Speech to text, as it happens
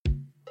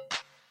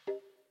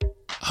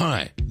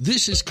Hi,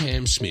 this is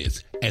Cam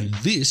Smith, and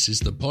this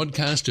is the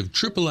podcast of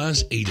Triple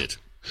R's Eat It,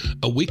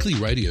 a weekly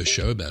radio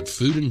show about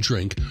food and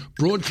drink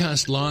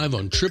broadcast live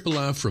on Triple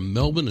R from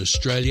Melbourne,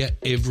 Australia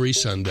every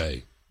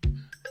Sunday.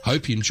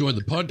 Hope you enjoy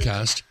the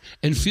podcast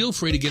and feel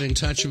free to get in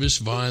touch with us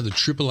via the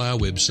Triple R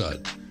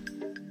website.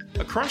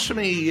 Across from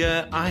me,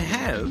 I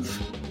have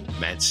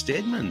Matt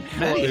Stedman.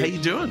 Matty, how you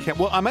doing?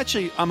 Well,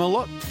 I'm a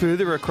lot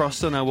further across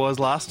than I was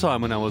last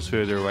time when I was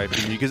further away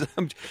from you, because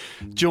I'm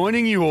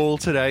joining you all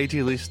today,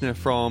 dear listener,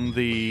 from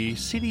the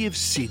city of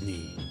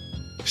Sydney.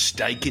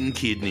 Steak and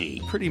kidney.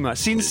 Pretty much.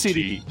 Sin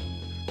City.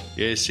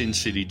 Yeah, Sin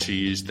City, to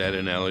use that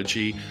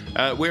analogy.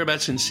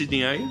 Whereabouts in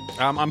Sydney are you?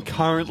 I'm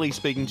currently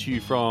speaking to you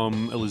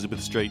from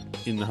Elizabeth Street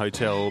in the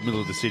hotel,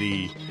 middle of the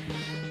city.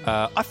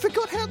 I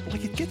forgot how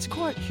it gets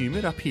quite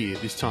humid up here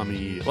this time of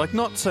year.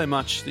 Not so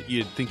much that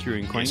you'd think you're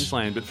in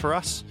Queensland, but for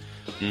us,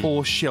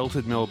 poor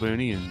sheltered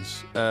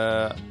Melburnians,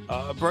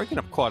 I've broken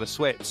up quite a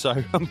sweat,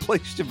 so I'm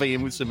pleased to be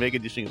in with some air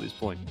conditioning at this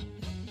point.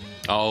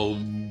 Oh,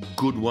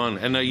 good one.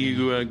 And are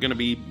you going to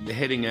be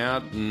heading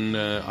out and,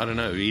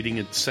 eating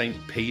at St.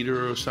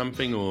 Peter or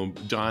something, or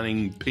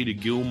dining Peter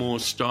Gilmore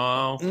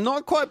style?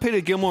 Not quite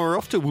Peter Gilmore. We're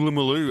off to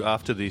Woolloomooloo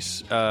after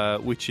this,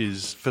 which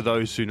is, for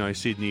those who know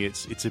Sydney,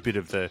 it's a bit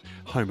of the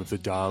home of the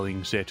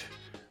darling set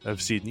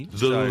of Sydney.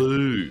 The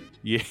Loo,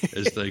 yeah,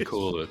 as they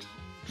call it.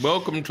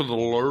 Welcome to the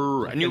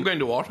Loo. And you're going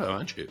to Otto,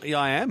 aren't you? Yeah,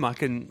 I am. I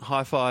can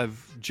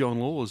high-five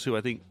John Laws, who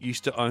I think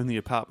used to own the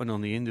apartment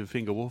on the end of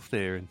Finger Wharf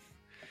there, and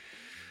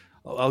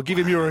I'll give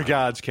him your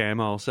regards,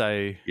 Cam. I'll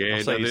say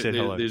you said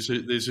hello.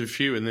 There's a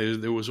few,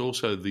 and there was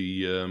also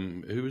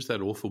the who was that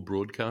awful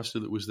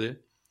broadcaster that was there?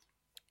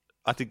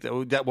 I think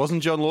that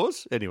wasn't John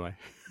Laws. Anyway,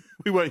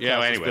 we won't.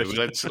 Yeah. Anyway,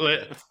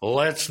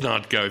 let's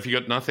not go. If you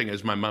got nothing,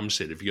 as my mum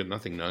said, if you got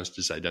nothing nice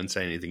to say, don't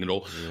say anything at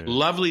all. Yeah.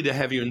 Lovely to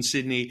have you in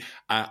Sydney.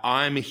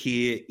 I'm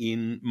here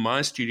in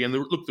my studio, and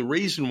the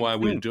reason why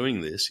we're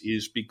doing this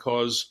is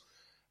because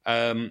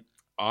I'm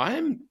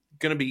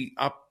going to be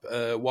up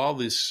while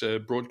this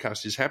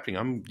broadcast is happening.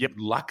 I'm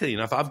lucky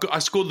enough. I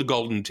scored the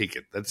golden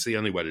ticket. That's the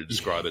only way to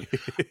describe it.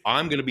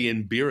 I'm going to be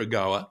in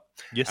Biragoa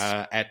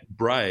at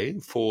Bray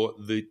for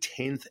the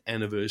 10th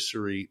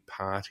anniversary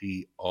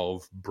party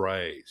of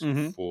Bray's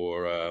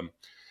for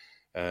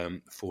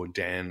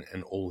Dan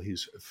and all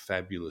his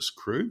fabulous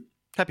crew.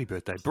 Happy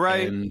birthday,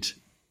 Bray. And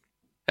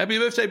happy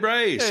birthday,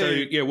 Bray.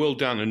 Hey. So, well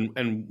done.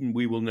 And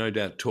we will no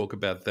doubt talk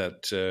about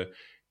that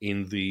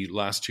in the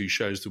last two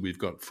shows that we've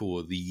got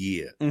for the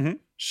year. Mm-hmm.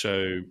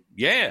 So,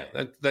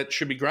 that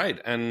should be great.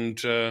 And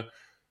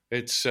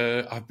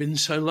I've been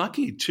so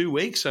lucky. 2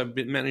 weeks I've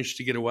managed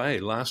to get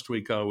away. Last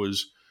week I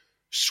was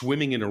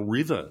swimming in a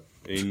river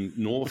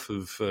north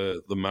of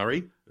the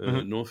Murray,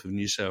 north of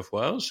New South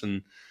Wales,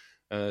 and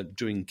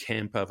doing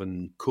camp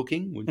oven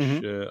cooking, which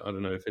I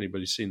don't know if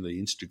anybody's seen the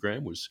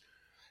Instagram, was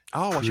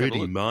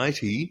pretty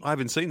mighty. I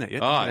haven't seen that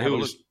yet. It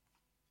was...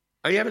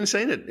 Oh, you haven't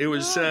seen it? It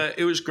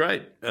was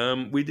great.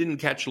 We didn't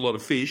catch a lot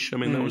of fish. I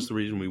mean, that was the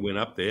reason we went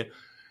up there.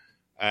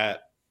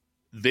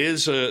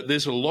 There's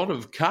a lot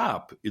of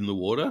carp in the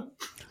water,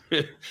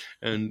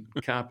 and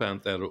carp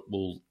aren't that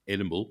all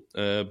edible.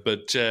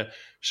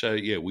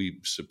 We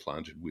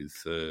supplanted with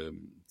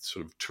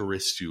sort of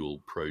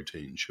terrestrial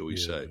protein, shall we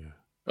say,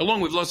 along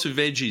with lots of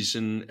veggies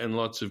and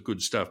lots of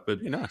good stuff.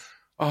 But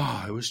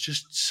it was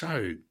just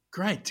so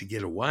great to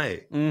get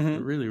away.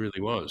 It really,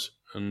 really was,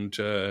 and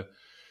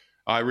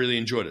I really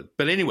enjoyed it.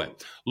 But anyway,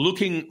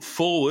 looking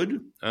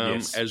forward,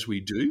 as we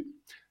do,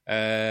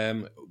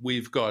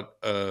 we've got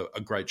a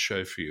great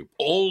show for you.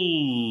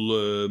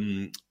 All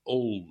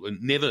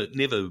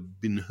never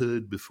been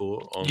heard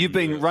before. You've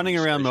been running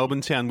around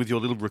Melbourne town with your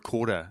little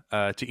recorder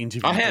to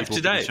interview I have people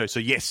today. For the show, so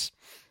yes.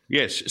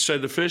 Yes, so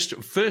the first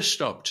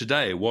stop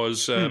today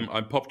was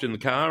I popped in the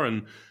car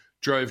and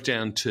drove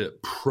down to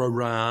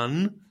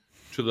Prahran,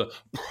 to the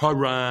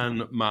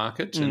Prahran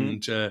market,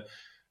 and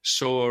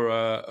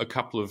saw a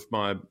couple of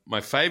my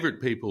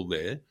favourite people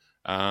there.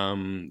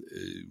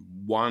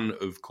 One,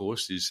 of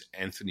course, is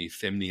Anthony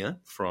Femnia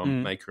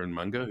from Maker and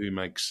Munger, who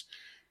makes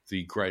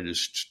the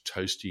greatest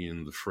toasty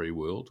in the free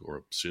world,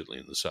 or certainly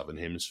in the Southern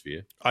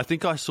Hemisphere. I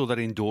think I saw that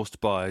endorsed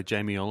by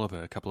Jamie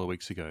Oliver a couple of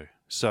weeks ago.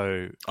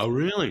 So, oh,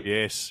 really?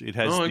 Yes, it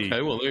has well,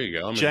 there you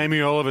go.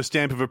 Jamie Oliver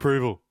stamp of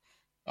approval.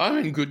 I'm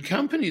in good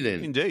company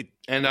then. Indeed.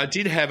 And I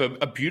did have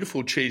a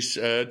beautiful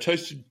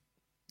toasted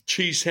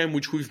cheese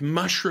sandwich with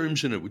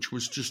mushrooms in it, which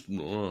was just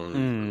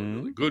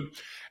really good.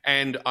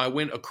 And I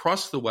went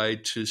across the way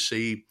to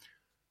see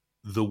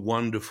the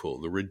wonderful,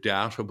 the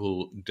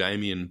redoubtable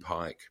Damien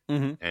Pike.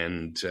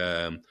 And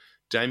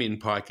Damien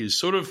Pike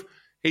is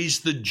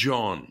he's the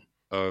John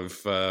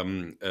of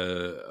the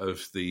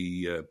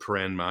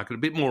Prahran market, a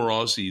bit more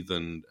Aussie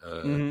than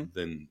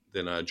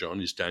our John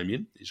is.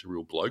 Damien. He's a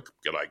real bloke.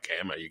 G'day,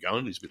 Cam, how you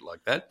going? He's a bit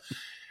like that.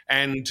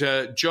 And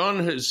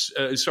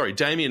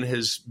Damien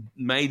has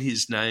made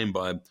his name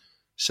by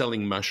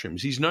selling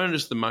mushrooms. He's known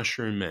as the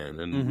Mushroom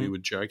Man, and we were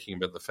joking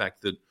about the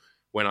fact that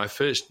when I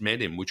first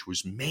met him, which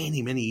was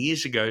many, many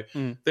years ago,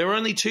 there were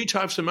only two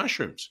types of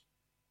mushrooms.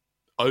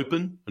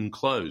 open and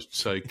closed.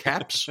 So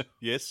caps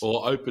Yes.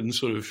 or open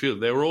sort of feel.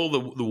 They were all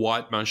the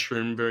white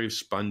mushroom, very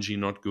spongy,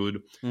 not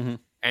good. Mm-hmm.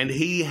 And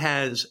he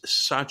has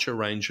such a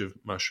range of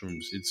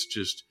mushrooms. It's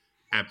just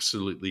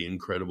absolutely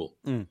incredible.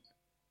 Mm.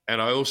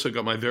 And I also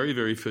got my very,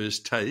 very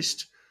first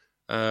taste,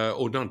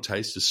 or not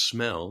taste, a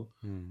smell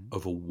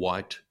of a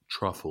white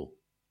truffle.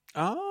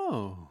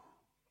 Oh.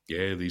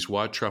 Yeah, these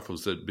white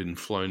truffles that had been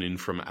flown in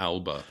from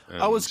Alba.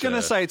 And, I was going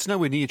to say it's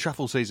nowhere near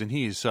truffle season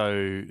here,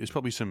 so there's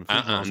probably some.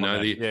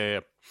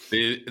 I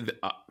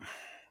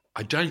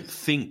don't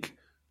think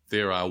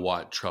there are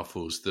white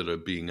truffles that are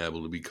being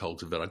able to be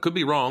cultivated. I could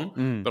be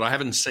wrong, but I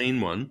haven't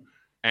seen one.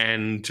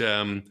 And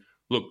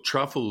look,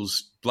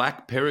 truffles,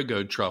 black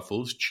Perigord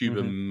truffles,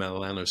 Tuber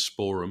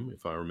melanosporum,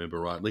 if I remember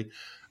rightly,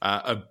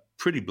 are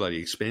pretty bloody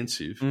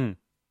expensive.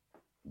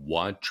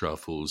 White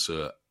truffles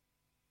are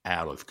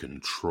out of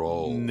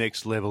control.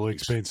 Next level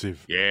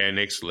expensive. Yeah,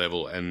 next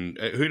level. And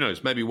who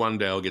knows, maybe one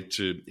day I'll get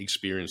to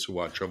experience a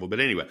white truffle. But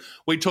anyway,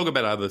 we talk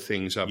about other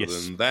things other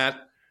than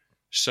that.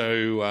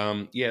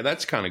 So,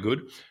 that's kind of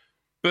good.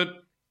 But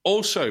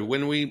also,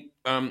 when we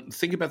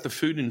think about the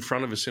food in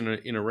front of us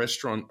in a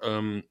restaurant,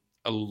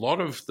 a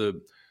lot of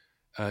the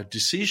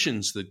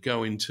decisions that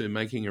go into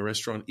making a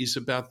restaurant is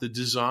about the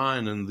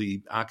design and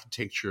the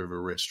architecture of a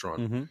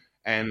restaurant.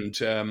 And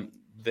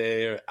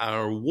there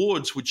are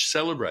awards which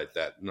celebrate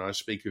that. And I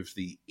speak of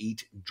the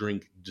Eat,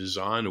 Drink,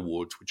 Design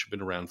Awards, which have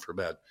been around for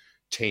about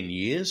 10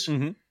 years.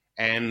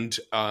 And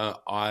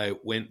I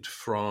went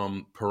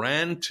from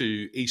Paran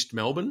to East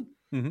Melbourne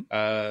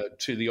to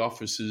the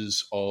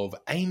offices of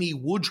Amy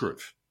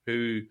Woodruff,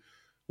 who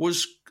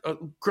was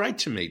great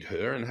to meet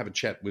her and have a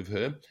chat with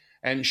her.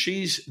 And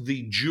she's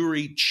the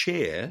jury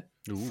chair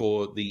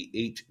for the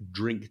Eat,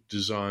 Drink,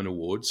 Design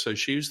Awards. So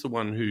she was the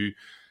one who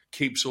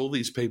keeps all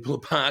these people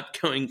apart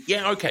going,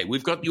 yeah, okay,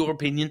 we've got your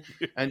opinion.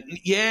 And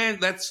yeah,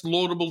 that's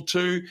laudable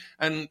too.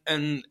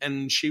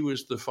 And she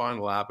was the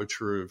final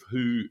arbiter of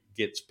who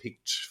gets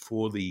picked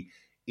for the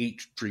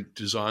Eat, Drink,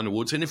 Design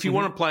Awards. And if you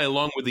want to play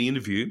along with the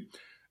interview,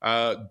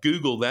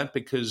 Google that,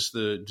 because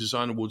the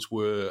Design Awards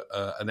were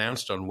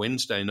announced on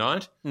Wednesday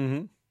night.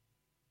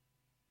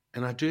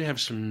 And I do have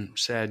some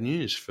sad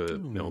news for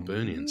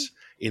Melburnians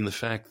in the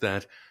fact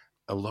that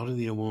a lot of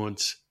the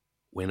awards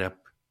went up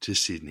to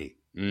Sydney.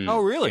 Oh,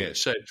 really?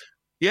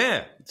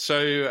 Yeah.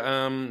 So,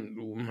 I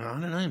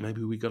don't know.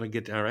 Maybe we got to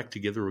get our act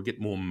together or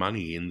get more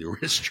money in the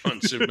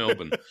restaurants of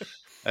Melbourne.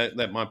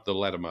 The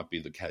latter might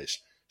be the case.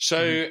 So,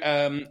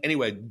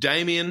 anyway,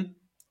 Damien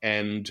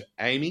and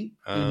Amy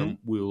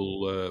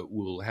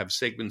will have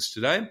segments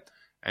today,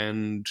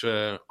 and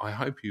I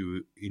hope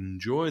you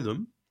enjoy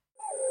them.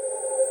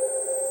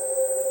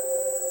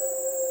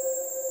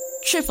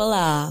 Triple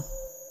R.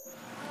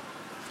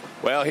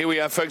 Well, here we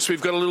are, folks.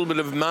 We've got a little bit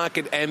of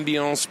market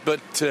ambience,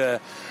 but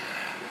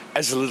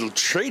as a little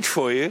treat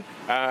for you,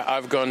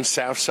 I've gone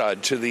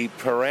southside to the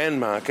Paran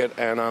market,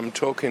 and I'm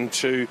talking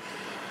to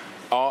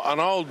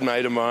an old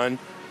mate of mine,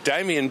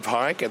 Damien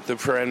Pike, at the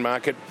Paran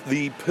market,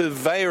 the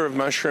purveyor of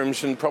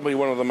mushrooms and probably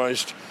one of the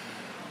most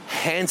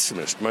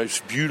handsomest,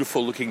 most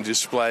beautiful-looking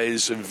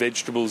displays of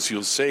vegetables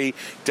you'll see.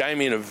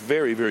 Damien, a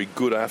very, very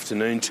good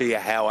afternoon to you.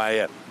 How are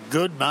you?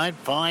 Good, mate.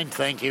 Fine,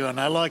 thank you.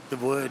 And I like the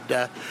word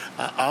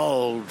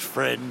old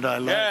friend. I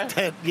like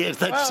that. Yes,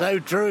 that's so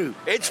true.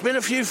 It's been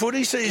a few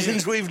footy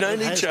seasons we've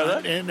known each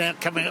other. And now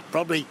coming up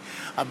probably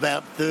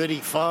about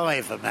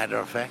 35, a matter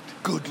of fact.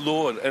 Good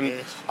Lord.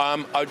 And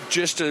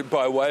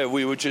by way of,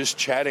 we were just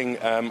chatting,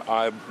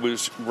 I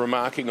was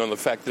remarking on the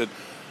fact that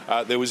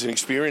there was an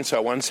experience I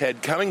once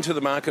had coming to the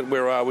market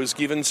where I was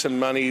given some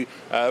money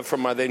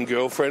from my then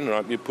girlfriend, and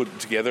I put it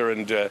together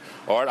and,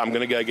 all right, I'm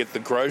going to go get the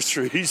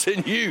groceries,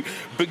 and you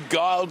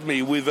beguiled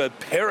me with a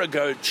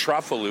Perigord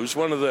truffle.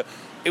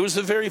 It was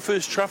the very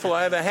first truffle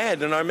I ever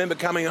had, and I remember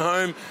coming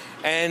home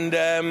and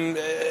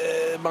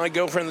my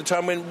girlfriend at the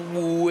time went,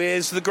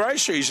 where's the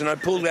groceries? And I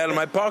pulled it out of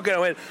my pocket. I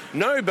went,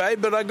 no,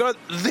 babe, but I got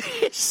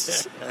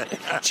this.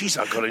 Jeez,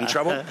 I got in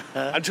trouble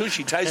until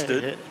she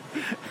tasted it.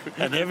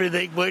 And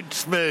everything went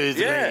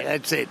smoothly. Yeah.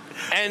 That's it.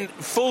 And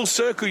full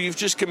circle, you've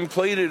just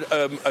completed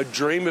a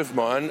dream of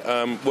mine.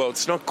 Well,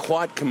 it's not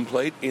quite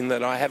complete in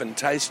that I haven't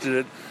tasted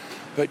it,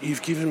 but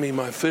you've given me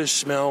my first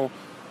smell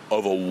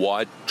of a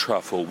white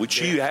truffle,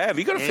 which you have.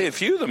 You've got a fair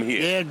few of them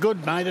here. Yeah,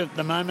 good, mate. At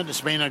the moment,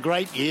 it's been a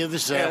great year.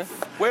 This is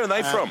Where are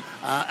they from?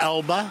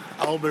 Alba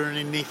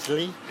in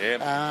Italy.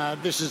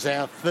 Yep. This is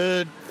our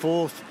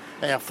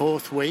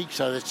fourth week,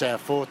 so that's our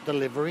fourth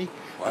delivery.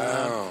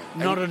 Wow.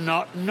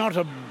 Not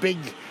a big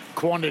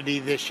quantity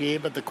this year,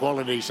 but the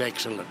quality's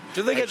excellent.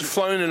 Do they get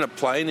flown in a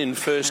plane in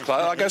first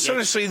class? Like I sort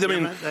of see them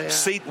in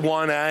seat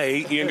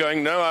 1A. You're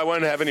going, no, I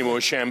won't have any more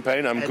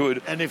champagne. I'm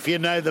good. And if you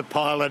know the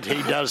pilot,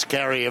 he does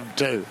carry them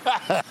too.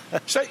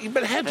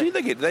 But how do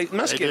they get? They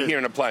must get here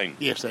in a plane.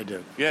 Yes, they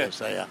do. Yeah. Yes,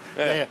 they are.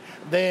 Yeah.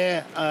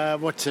 They're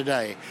what's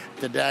today?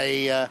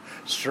 Today,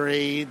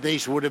 3.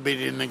 These would have been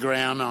in the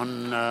ground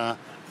on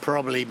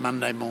probably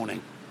Monday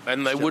morning.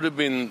 And they would have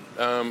been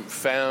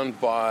found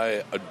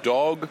by a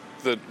dog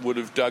that would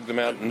have dug them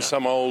out in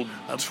some old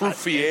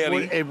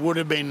truffieri. It would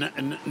have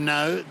been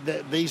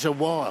these are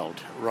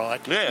wild, right?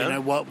 Yeah, you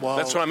know what? Wild.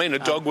 That's what I mean. A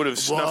dog would have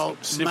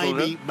sniffled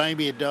it.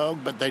 Maybe a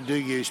dog, but they do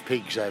use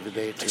pigs over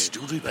there too. They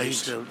still do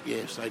pigs.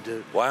 Yes, they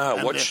do.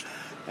 Wow,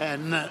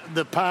 And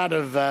the part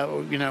of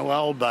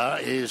Alba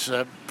is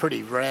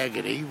pretty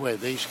raggedy where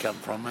these come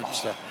from.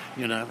 It's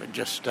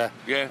just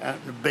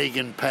big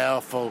and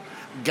powerful,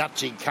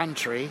 gutsy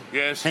country.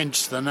 Yes.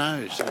 Hence the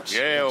nose.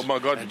 Oh my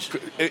God,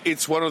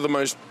 it's one of the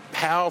most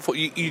powerful.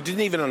 You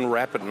didn't even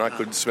unwrap it, and I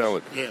could smell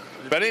it. Yeah.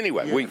 But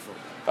anyway,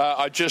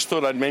 I just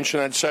thought I'd mention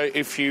that. So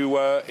if you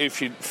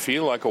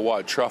feel like a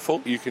white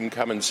truffle, you can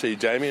come and see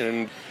Damien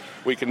and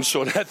we can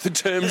sort out the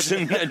terms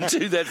and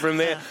do that from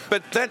there.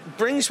 But that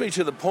brings me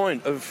to the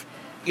point of,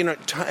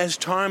 as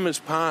time has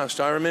passed,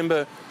 I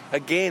remember,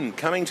 again,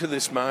 coming to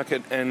this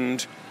market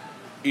and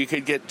you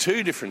could get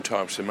two different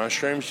types of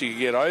mushrooms. You could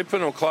get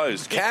open or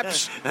closed.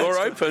 Caps or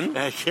open.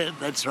 Yeah,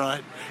 that's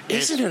right.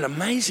 Isn't it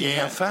amazing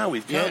how far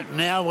we've come? Yeah,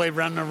 now we're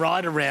running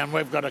right around.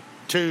 We've got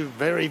two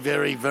very,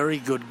 very, very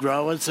good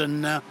growers.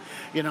 And,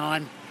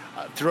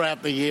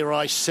 throughout the year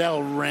I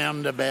sell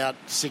round about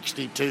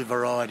 62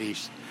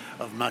 varieties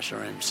of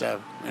mushrooms, so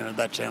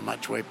that's how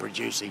much we're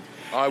producing.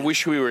 I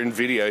wish we were in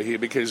video here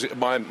because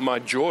my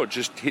jaw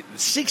just hit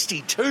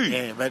 62. Yeah,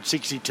 about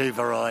 62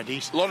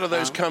 varieties. A lot of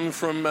those come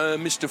from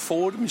Mr.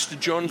 Ford, Mr.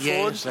 John Ford.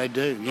 Yes, they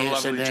do.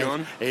 Yes, lovely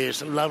John.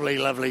 He's a lovely,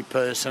 lovely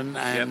person,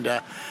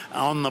 and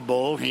on the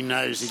ball, he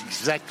knows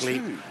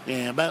exactly.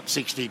 About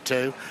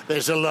 62.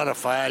 There's a lot of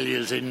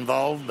failures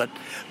involved, but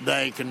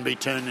they can be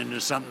turned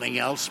into something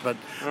else. But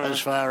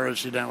as far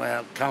as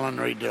our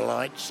culinary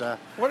delights,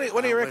 what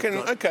do you reckon?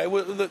 Okay,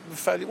 well, the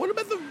failure. What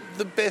about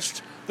the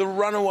best, the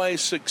runaway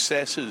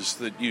successes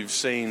that you've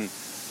seen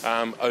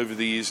over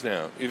the years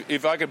now?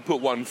 If I could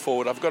put one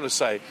forward, I've got to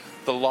say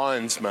the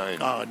Lion's Mane.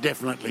 Oh,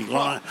 definitely.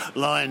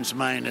 Lion's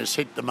Mane has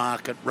hit the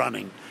market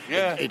running.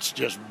 Yeah. It's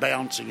just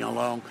bouncing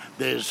along.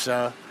 There's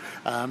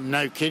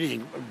no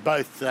kidding,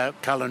 both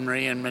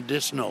culinary and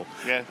medicinal.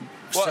 Yeah.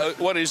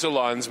 What is a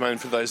lion's mane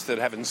for those that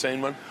haven't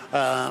seen one?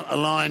 A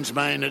lion's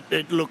mane,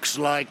 it looks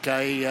like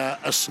a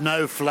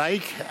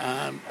snowflake.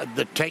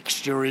 The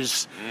texture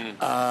is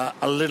a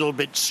little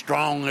bit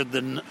stronger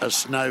than a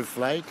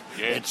snowflake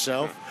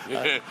itself.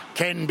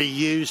 Can be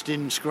used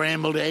in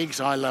scrambled eggs.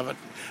 I love it.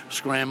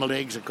 Scrambled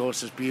eggs, of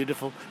course, is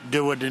beautiful.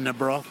 Do it in a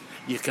broth.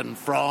 You can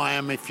fry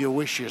them if you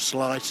wish. You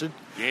slice it.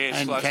 Yeah,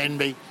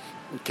 and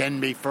can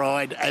be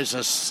fried as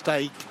a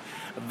steak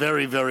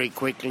very, very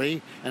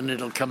quickly, and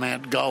it'll come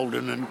out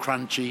golden and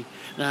crunchy.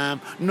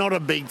 Not a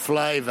big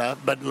flavour,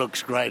 but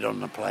looks great on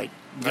the plate.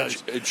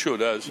 It sure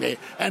does. Yeah,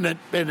 and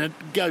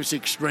it goes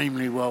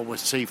extremely well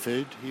with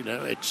seafood.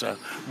 It's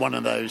one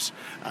of those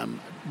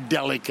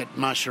delicate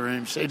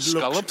mushrooms. It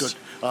scallops? Looks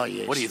good. Oh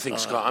yes. What do you think,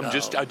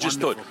 scallops? I just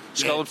thought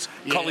scallops,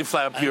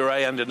 cauliflower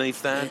puree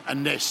underneath that. A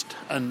nest.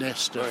 Of,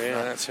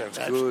 that sounds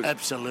good.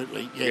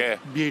 Absolutely. Yeah.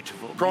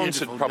 Beautiful. Prawns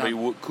beautiful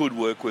probably could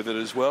work with it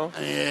as well.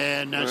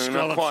 Yeah. No,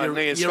 scallops. Not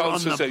quite. You're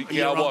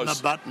on the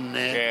button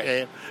there.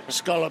 Yeah.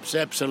 Scallops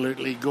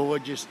absolutely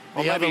gorgeous.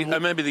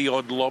 Maybe the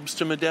odd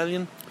lobster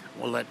medallion.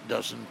 Well, that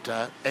doesn't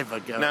ever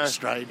go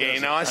astray.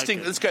 I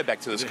think let's go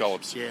back to the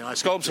scallops. Yeah,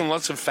 scallops and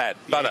lots of fat,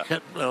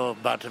 butter. Oh,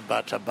 butter.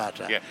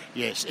 Yeah.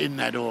 Yes, in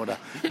that order.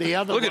 The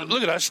other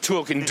look at us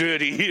talking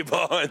dirty here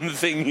behind the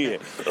thing here.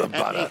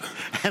 Butter.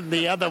 And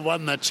the other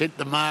one that's hit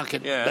the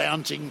market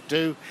bouncing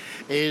too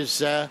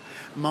is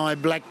my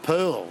black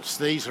pearls.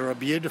 These are a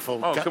beautiful.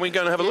 Oh, can we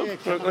go and have a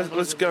look?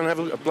 Let's go and have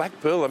a look. A black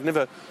pearl.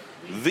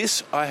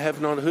 I have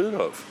not heard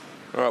of.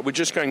 All right, we're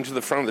just going to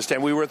the front of the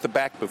stand. We were at the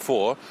back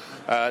before.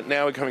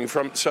 Now we're coming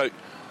from...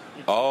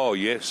 Oh,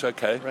 yes,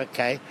 okay.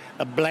 Okay.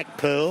 A black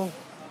pearl.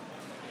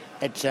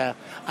 It's a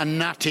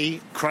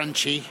nutty,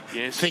 crunchy,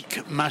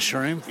 thick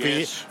mushroom.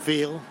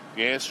 Feel.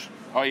 Yes.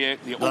 Oh, yeah.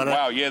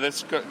 Wow, yeah,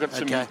 that's got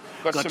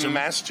some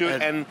mass to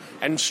it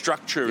and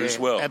structure as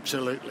well.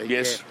 Absolutely,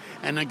 yes.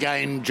 Yeah. And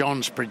again,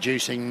 John's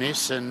producing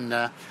this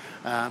and...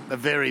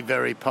 very,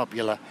 very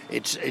popular.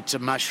 It's a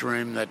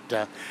mushroom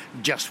that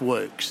just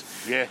works.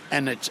 Yeah.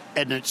 And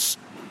it's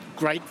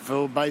great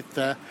for both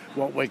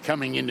what we're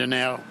coming into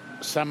now,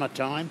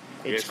 summertime.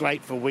 It's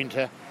great for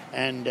winter,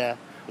 and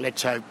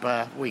let's hope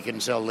we can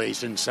sell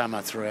these in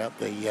summer throughout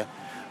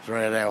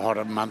our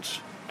hotter months.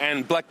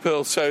 And black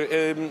pearl, so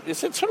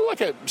is it sort of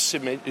like a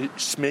smedgy?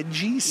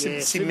 Shimiji.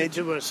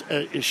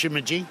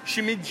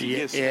 Shimiji,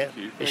 yes.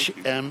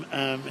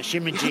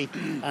 Shimiji.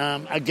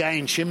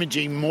 Again,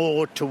 shimiji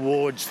more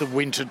towards the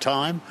winter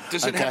time.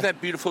 Does it have that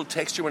beautiful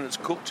texture when it's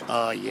cooked?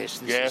 Oh, yes.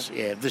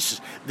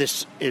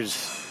 This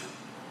is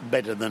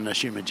better than a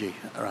shimiji,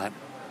 all right?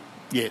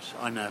 Yes,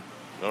 I know.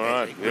 All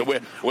right. Yeah,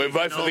 we're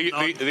both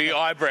the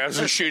eyebrows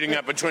are shooting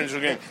up between us.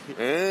 Going,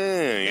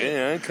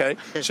 okay.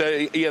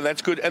 So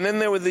that's good. And then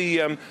there were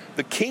the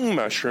king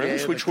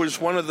mushrooms, which was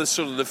one of the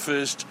sort of the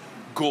first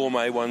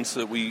gourmet ones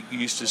that we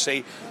used to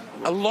see.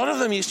 A lot of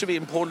them used to be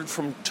imported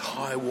from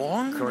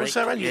Taiwan. Correct. Was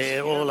that right?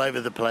 Yeah, all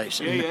over the place.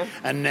 Yeah.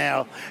 And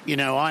now,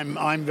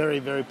 I'm very,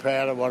 very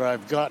proud of what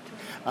I've got.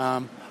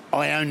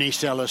 I only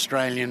sell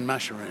Australian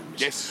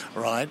mushrooms. Yes.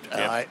 Right.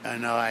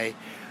 Yep.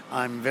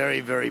 I'm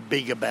very, very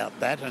big about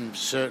that, and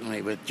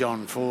certainly with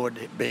John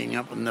Ford being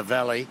up in the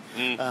valley,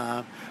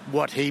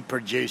 what he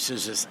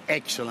produces is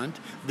excellent.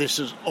 This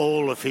is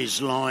all of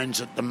his lines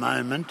at the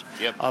moment.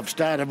 Yep. I've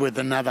started with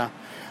another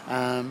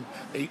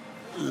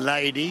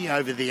lady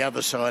over the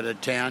other side of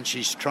town.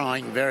 She's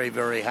trying very,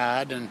 very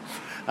hard, and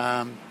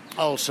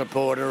I'll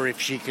support her if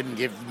she can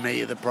give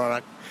me the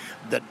product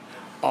that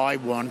I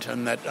want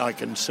and that I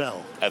can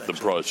sell at the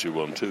price you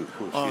want too.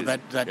 Oh,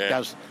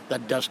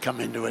 that does come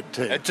into it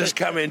too. It does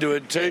come into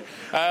it too.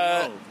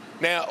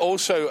 Now,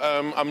 also,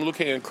 I'm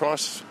looking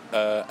across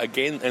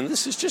again, and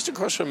this is just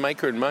across from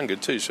Maker and Munger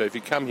too. So if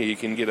you come here, you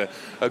can get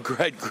a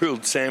great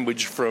grilled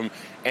sandwich from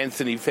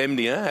Anthony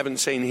Femnier. Haven't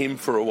seen him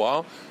for a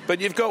while,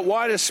 but you've got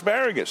white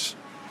asparagus.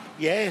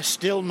 Yeah,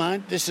 still,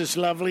 mate. This is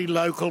lovely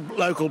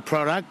local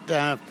product,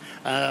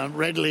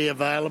 readily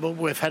available.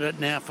 We've had it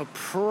now for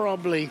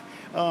probably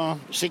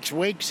 6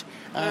 weeks.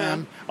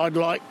 I'd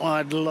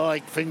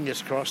like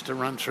fingers crossed to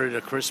run through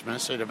to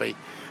Christmas. It'll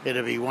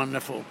be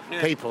wonderful.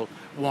 Yeah. People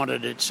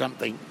wanted it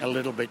something a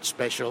little bit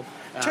special.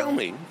 Tell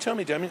me,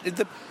 Damien.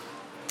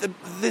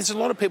 There's a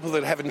lot of people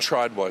that haven't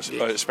tried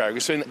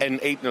asparagus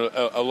and eaten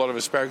a lot of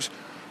asparagus.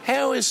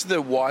 How is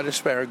the white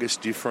asparagus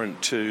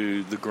different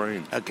to the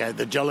green? Okay,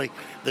 the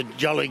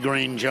Jolly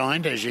Green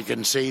Giant, as you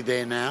can see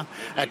there now,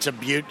 that's a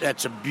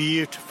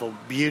beautiful,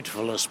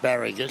 beautiful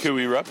asparagus.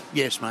 Kiwi rub?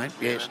 Yes, mate.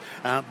 Yes,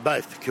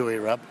 both kiwi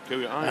rub.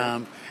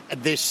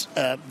 This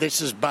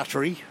is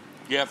buttery.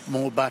 Yep.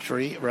 More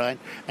buttery, right?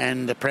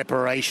 And the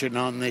preparation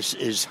on this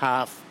is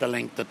half the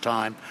length of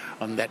time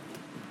on that.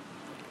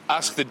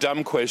 Ask the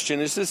dumb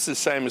question, is this the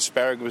same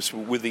asparagus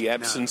with the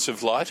absence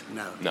of light?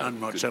 No, none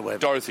whatsoever.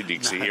 Dorothy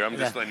Dixie here, I'm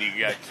just letting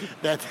you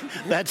go.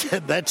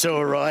 That's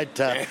all right.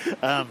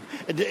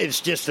 It's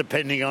just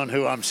depending on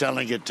who I'm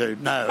selling it to.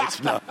 No,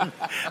 it's not.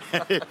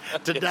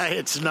 Today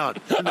it's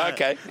not. No.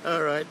 Okay.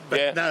 All right.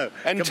 But no.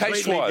 And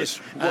taste-wise?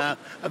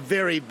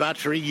 Very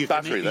buttery. You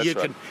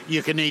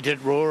can eat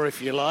it raw if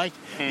you like.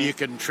 You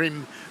can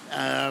trim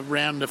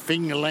round the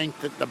finger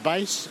length at the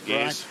base,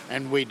 yes. Right?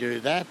 And we do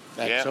that.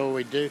 That's all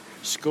we do.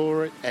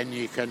 Score it, and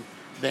you can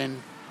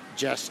then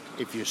just,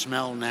 if you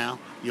smell now,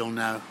 you'll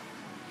know.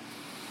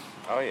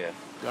 Oh, yeah.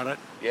 Got it?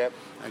 Yep.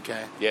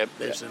 Okay. Yep.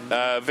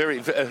 Very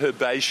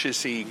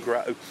herbaceous-y,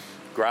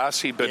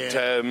 grassy, but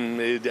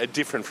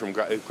different from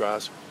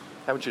grass.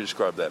 How would you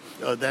describe that?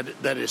 Oh,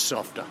 that is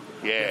softer.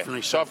 Yeah,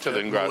 definitely softer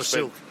than grass.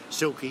 More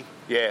silky.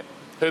 Yeah.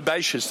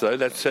 Herbaceous, though,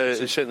 that's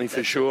certainly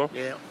for sure.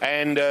 Yeah.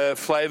 And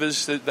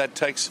flavours, that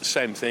takes the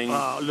same thing.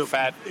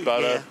 Fat,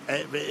 butter.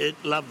 Yeah, it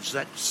loves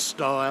that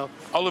style.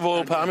 Olive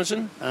oil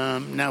parmesan?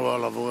 No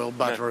olive oil,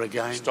 butter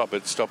again. Stop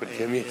it,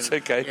 Kim. It's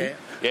okay.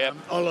 Yeah.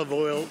 Olive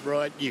oil,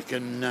 right, you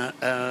can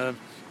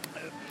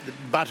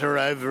butter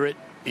over it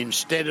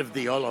instead of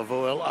the olive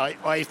oil.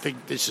 I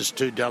think this is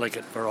too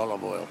delicate for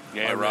olive oil.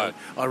 Yeah, right.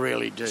 I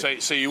really do.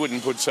 So you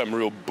wouldn't put some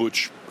real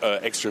butch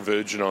extra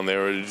virgin on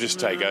there, or it'd just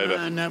take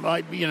over?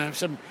 No,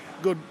 some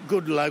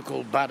good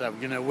local butter.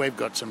 We've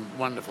got some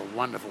wonderful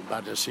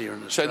butters here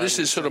in Australia. So this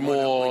is sort of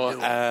more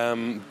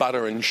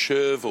butter and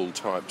chervil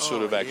type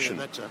sort of action.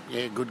 Yeah,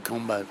 that's good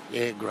combo.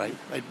 Yeah, great.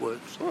 It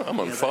works. Well, I'm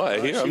on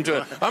fire here.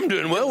 I'm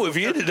doing well with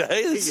you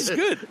today. This is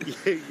good.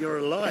 You're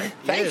alive.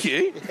 Thank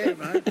you. Yeah,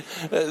 mate.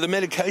 The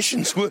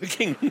medication's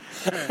working.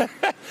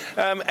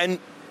 And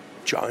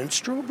giant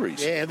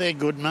strawberries. Yeah, they're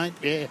good, mate.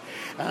 Yeah,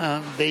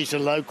 these are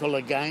local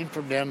again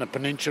from down the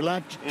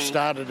peninsula.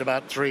 Started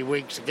about 3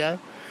 weeks ago.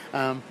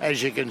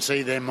 As you can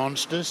see, they're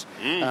monsters.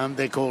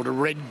 They're called a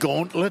red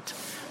gauntlet.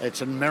 It's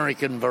an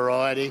American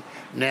variety.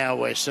 Now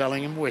we're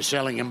selling them. We're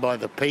selling them by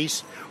the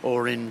piece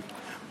or in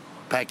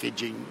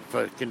packaging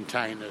for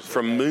containers.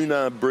 From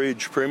Moonar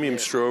Bridge, premium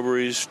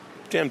strawberries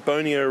down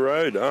Bonio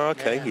Road. Oh,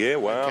 okay. Yeah,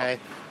 wow. Okay.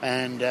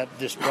 And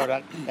this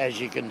product, as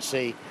you can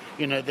see,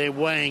 they're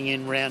weighing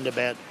in round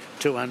about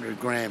 200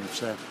 grams.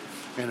 So,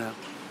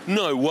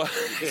 No way.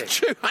 Yeah.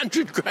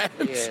 200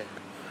 grams? Yeah.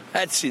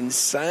 That's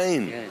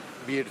insane. Yeah.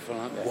 Beautiful,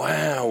 aren't they?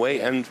 Wow,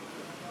 and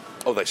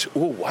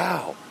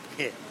wow.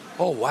 Yeah.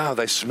 Oh wow,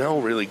 they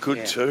smell really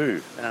good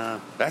too.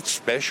 That's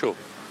special,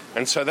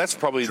 and so that's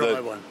probably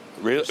try one.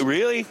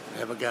 Really?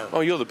 Have a go.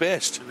 Oh, you're the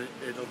best.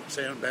 It'll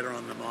sound better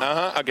on the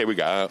mic. Okay, we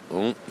go.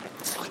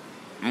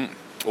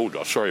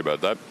 Oh, sorry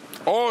about that.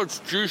 Oh, it's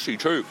juicy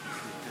too.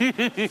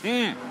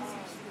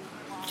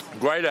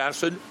 Great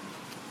acid.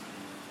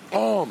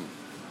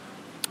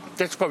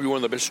 That's probably one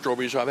of the best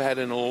strawberries I've had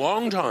in a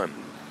long time.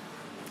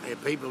 Yeah,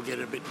 people get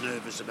a bit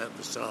nervous about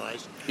the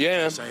size.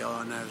 Yeah. They say,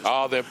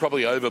 no. They're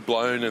probably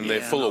overblown and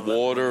they're full of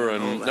water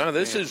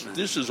this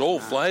is all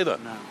flavour.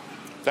 No.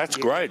 That's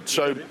great.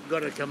 So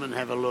got to come and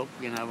have a look,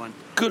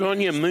 Good on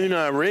you,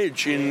 Moonar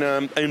Ridge in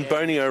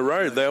Bonio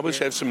Road. They always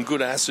have some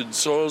good acid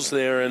soils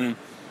there, and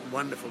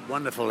wonderful,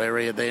 wonderful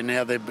area there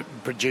now. They're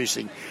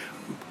producing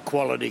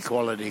quality.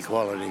 Sorry,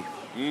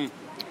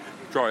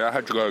 I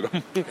had to go.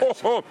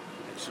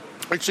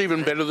 It's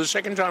even better the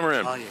second time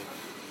around. Oh, yeah.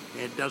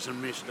 Yeah, it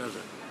doesn't miss, does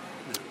it?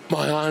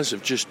 My eyes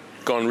have just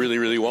gone really,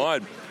 really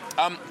wide.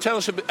 Tell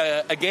us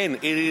again.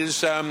 It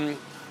is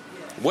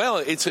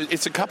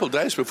it's a couple of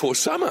days before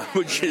summer,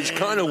 which is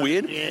kind of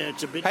weird. Yeah,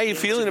 it's a bit. How are you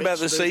feeling about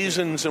the spooky.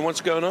 seasons and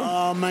what's going on?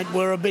 Oh, mate,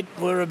 we're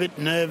a bit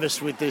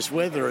nervous with this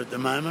weather at the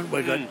moment.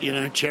 We've got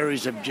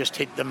cherries have just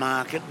hit the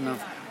market, and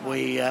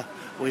we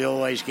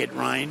always get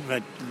rain,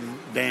 but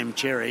damn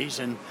cherries,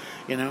 and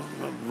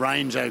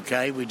rain's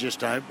okay. We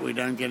just hope we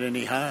don't get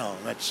any hail.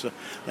 That's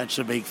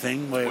the big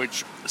thing.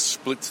 Which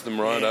splits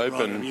them right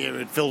open. Yeah,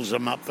 it fills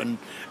them up, and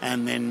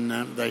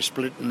then they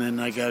split, and then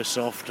they go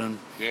soft. And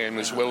and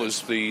as well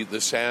as the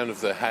sound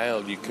of the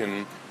hail, you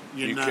can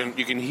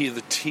hear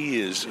the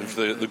tears of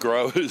the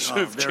growers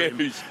of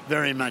cherries.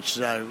 Very much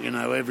so.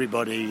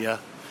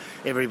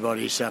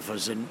 Everybody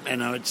suffers, and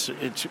it's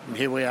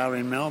here we are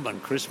in Melbourne,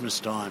 Christmas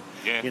time.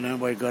 Yeah.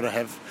 We've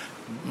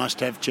must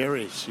have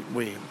cherries.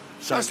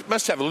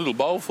 Must have a little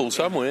bowl full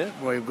somewhere.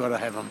 We've got to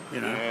have them.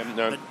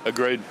 No,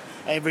 agreed.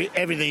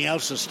 Everything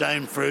else, the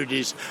stone fruit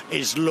is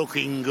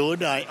looking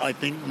good. I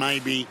think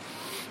maybe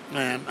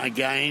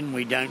again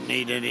we don't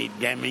need any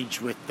damage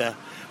with the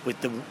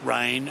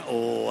rain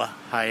or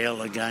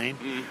hail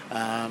again.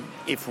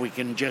 If we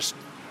can just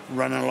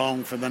run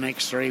along for the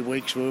next 3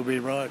 weeks, we'll be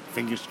right.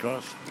 Fingers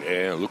crossed.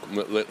 Yeah, look,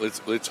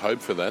 let's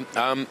hope for that.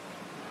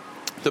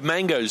 The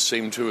mangoes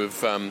seem to have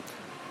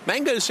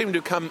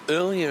come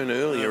earlier and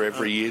earlier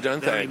every year, don't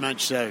they? Very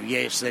much so.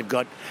 Yes, they've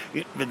got.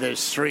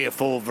 There's 3 or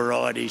 4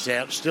 varieties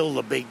out. Still,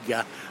 the big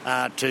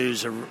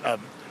R2s are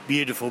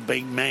beautiful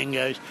big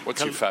mangoes.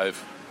 What's your fave?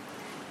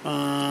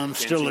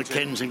 Still the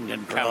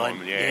Kensington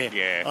Pride.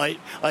 Yeah.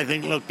 I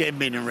think, look, they've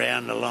been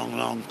around a long,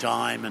 long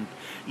time, and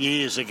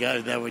years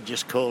ago they were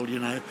just called,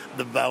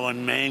 the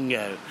Bowen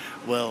Mango.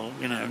 Well,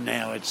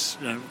 now it's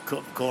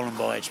call them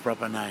by its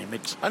proper name.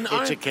 It's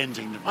a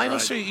Kensington Pride. I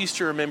also used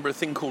to remember a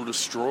thing called a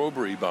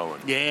strawberry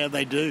Bowen. Yeah,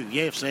 they do.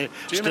 Yes, do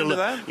you remember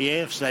that?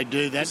 Yes, they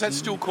do that. Is that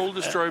still called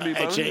a strawberry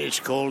Bowen? It's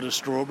called a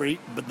strawberry,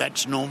 but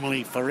that's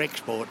normally for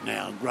export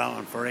now,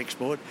 grown for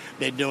export.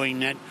 They're doing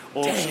that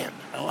also.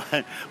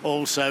 Damn.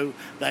 Also,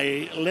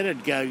 they let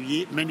it go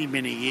many,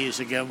 many years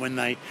ago when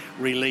they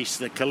released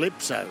the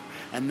Calypso,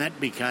 and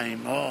that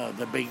became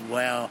the big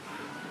wow.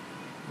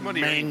 What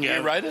do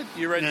you rate it?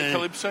 You rate the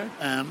Calypso?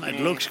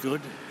 It looks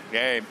good.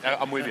 Yeah,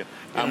 I'm with you.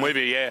 I'm with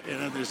you, yeah.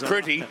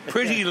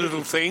 Pretty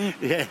little thing.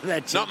 Yeah,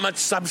 that's not much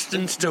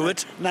substance to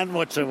it. None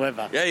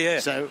whatsoever. Yeah.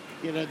 So,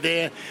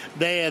 they're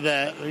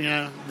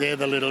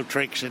the little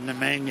tricks in the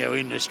mango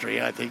industry,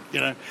 I think.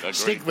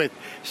 Stick with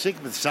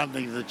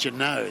something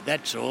that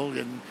that's all.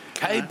 And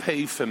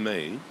KP for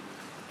me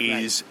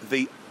is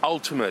the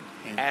ultimate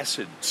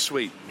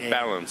acid-sweet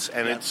balance,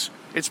 and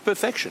it's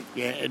perfection.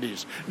 Yeah, it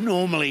is.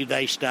 Normally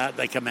they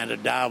come out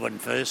of Darwin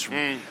first,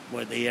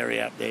 where the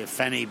area up there,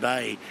 Fanny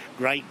Bay,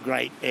 great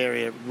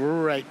area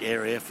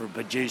for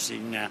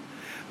producing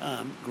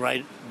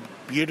great,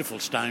 beautiful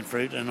stone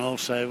fruit, and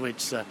also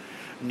it's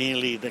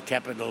nearly the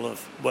capital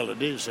of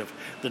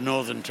the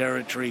Northern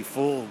Territory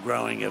for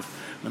growing of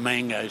the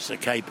mangoes, the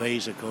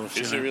KPs, of course.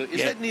 Is it really?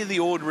 Is that near the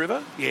Ord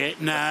River? Yeah,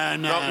 no.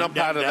 Not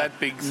part of that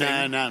big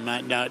thing? No,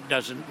 mate, no, it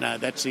doesn't. No,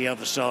 that's the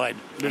other side.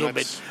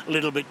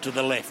 Little bit to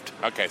the left.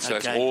 Okay, so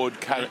that's Ord,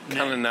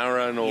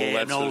 Kununurra and all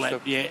that sort of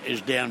stuff? Yeah,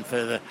 is down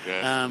further.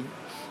 Yeah.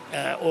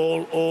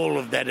 All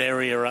of that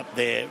area up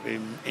there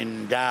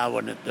in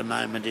Darwin at the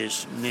moment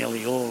is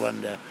nearly all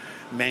under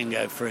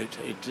mango fruit.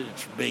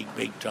 It's big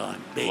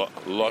time. Big.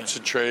 Lots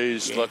of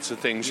trees, lots of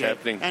things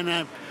happening.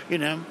 And,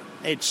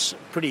 it's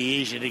pretty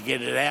easy to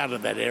get it out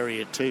of that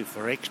area too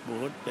for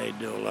export. They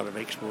do a lot of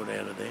export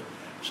out of there.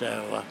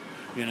 So,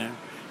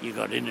 you've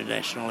got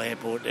international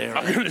airport there.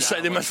 I'm going to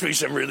say there must be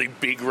some really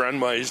big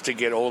runways to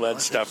get all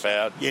that stuff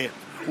out. Yeah.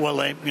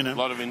 Well, a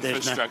lot of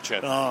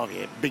infrastructure.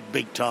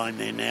 Big time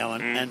there now.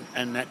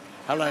 And that.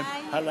 Hello,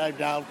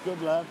 Dale.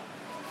 Good love.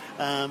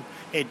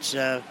 It's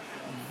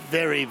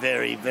very,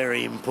 very,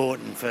 very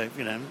important for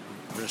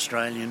for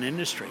Australian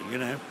industry.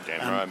 Damn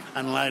right.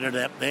 Unload it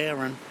up there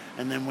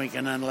and then we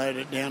can unload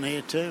it down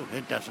here too.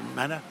 It doesn't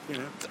matter,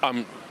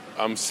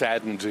 I'm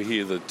saddened to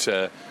hear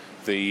that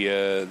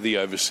the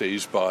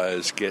overseas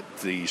buyers get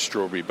the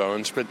strawberry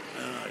Bowens, but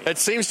it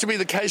seems to be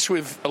the case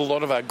with a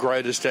lot of our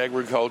greatest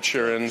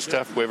agriculture and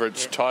stuff, whether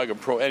it's tiger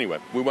prawn. Anyway,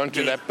 we won't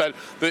do that.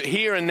 But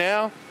here and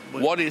now,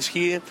 what is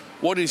here?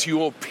 What is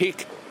your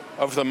pick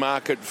of the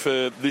market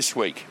for this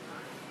week?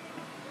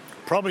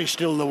 Probably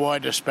still the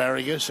white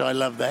asparagus. I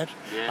love that.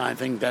 Yeah. I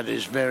think that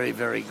is very,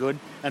 very good.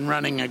 And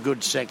running a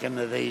good second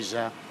of these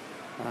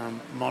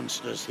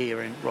monsters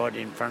here right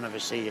in front of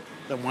us here.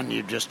 The one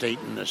you've just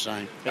eaten, the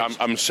same.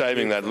 I'm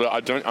saving that.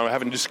 I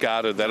haven't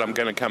discarded that. I'm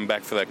going to come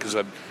back for that because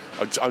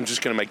I'm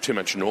just going to make too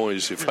much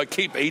noise. If I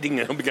keep eating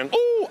it, I'll be going,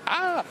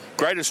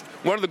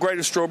 one of the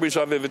greatest strawberries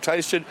I've ever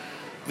tasted.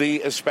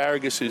 The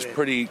asparagus is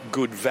pretty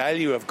good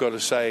value, I've got to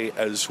say,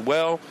 as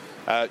well.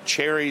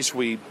 Cherries,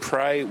 we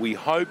pray, we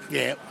hope.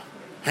 Yeah.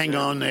 Hang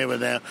on there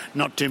with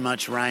not too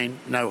much rain,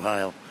 no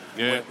hail.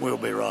 Yeah. We'll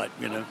be right,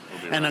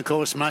 And, of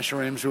course,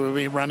 mushrooms will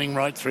be running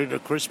right through to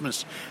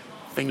Christmas.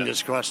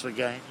 Fingers crossed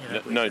again.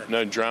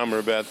 No drama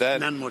about that.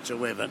 None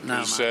whatsoever.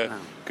 No,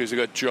 because we've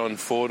got John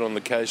Ford on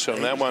the case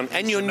on that one.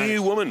 And your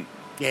new woman.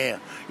 Yeah,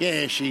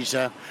 she's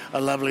a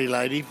lovely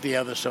lady, the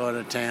other side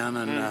of town,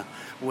 and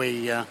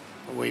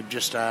we've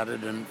just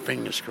started, and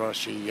fingers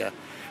crossed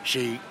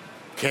she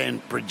can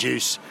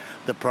produce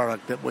the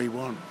product that we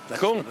want.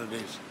 That's cool. What it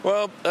is.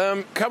 Well,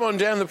 come on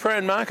down the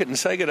Prahran Market and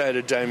say good day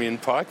to Damien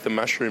Pike, the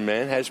Mushroom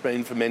Man, has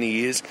been for many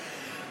years.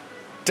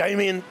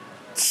 Damien,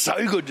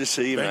 so good to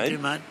see you, mate. Thank you,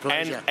 mate.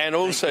 Pleasure. And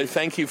also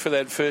thank you for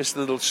that first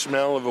little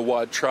smell of a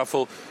white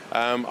truffle.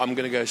 I'm going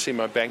to go see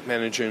my bank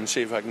manager and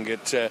see if I can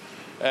get...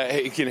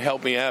 he can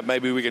help me out.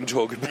 Maybe we can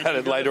talk about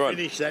it later on.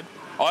 Finish that.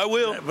 I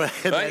will.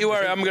 Don't you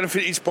worry. I'm going to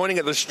finish. He's pointing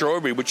at the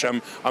strawberry, which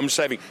I'm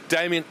saving.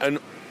 Damien, a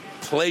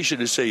pleasure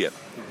to see you.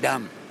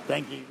 Done.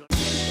 Thank you.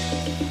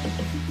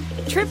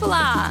 Triple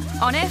R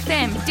on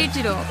FM,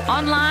 digital,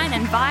 online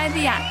and via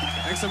the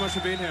app. Thanks so much for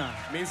being here.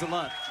 It means a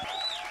lot.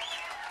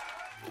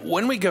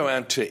 When we go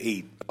out to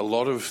eat, a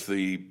lot of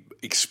the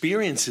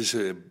experiences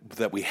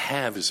that we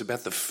have is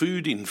about the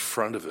food in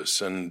front of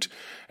us and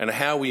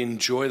how we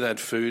enjoy that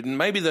food, and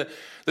maybe the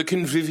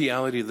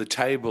conviviality of the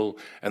table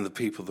and the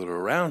people that are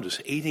around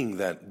us eating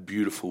that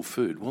beautiful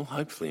food. Well,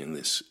 hopefully in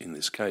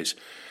this case.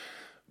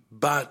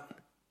 But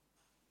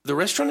the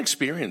restaurant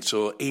experience,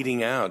 or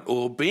eating out,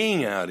 or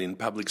being out in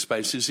public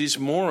spaces, is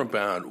more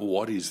about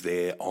what is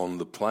there on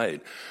the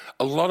plate.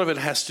 A lot of it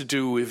has to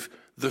do with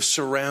the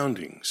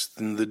surroundings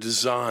and the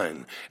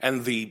design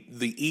and the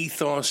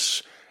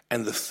ethos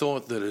and the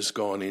thought that has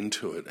gone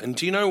into it. And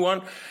do you know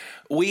what?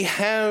 We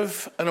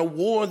have an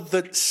award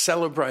that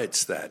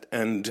celebrates that,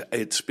 and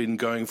it's been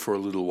going for a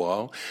little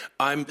while.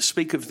 I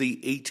speak of the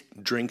Eat,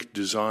 Drink,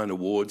 Design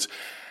Awards,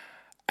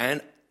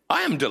 and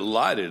I am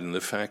delighted in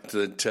the fact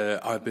that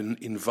I've been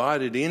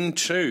invited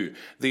into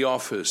the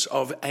office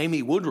of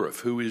Amy Woodruff,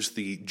 who is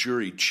the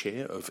jury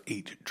chair of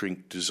Eat,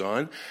 Drink,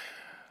 Design,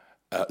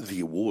 the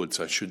awards,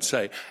 I should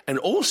say, and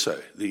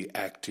also the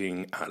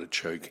acting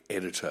artichoke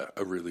editor,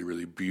 a really,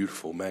 really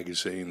beautiful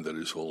magazine that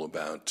is all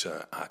about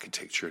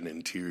architecture and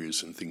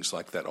interiors and things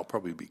like that. I'll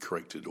probably be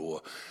corrected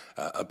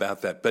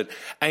about that. But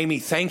Amy,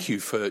 thank you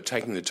for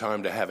taking the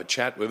time to have a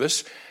chat with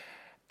us.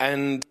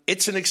 And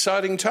it's an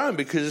exciting time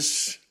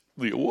because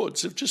the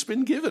awards have just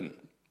been given.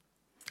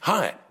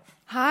 Hi.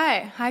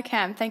 Hi,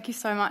 Cam. Thank you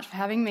so much for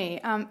having me.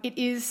 It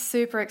is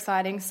super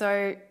exciting.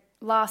 So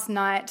last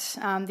night,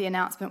 the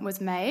announcement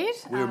was made.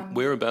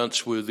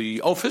 Whereabouts were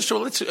the... Oh, first of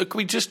all, can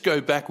we just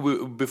go back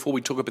before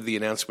we talk about the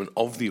announcement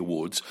of the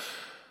awards?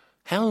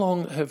 How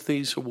long have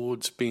these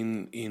awards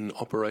been in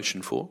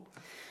operation for?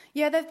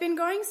 Yeah, they've been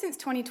going since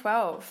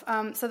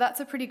 2012, so that's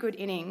a pretty good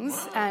innings.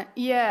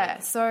 Wow.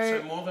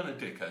 So more than a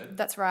decade.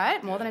 That's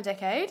right, more than a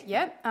decade,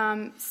 yep.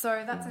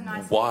 So that's a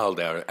nice... Wild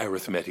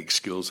arithmetic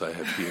skills I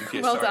have here.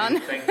 Yeah, well done.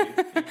 Thank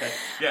you.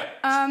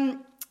 Okay.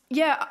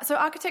 Yeah. So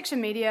Architecture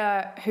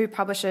Media, who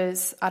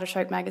publishes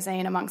Artichoke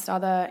Magazine, amongst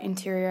other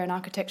interior and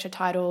architecture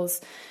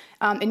titles,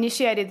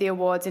 initiated the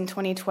awards in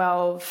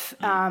 2012,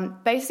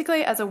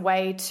 basically as a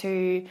way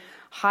to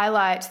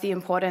highlight the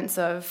importance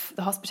of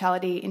the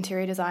hospitality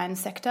interior design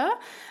sector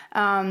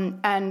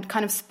and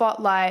kind of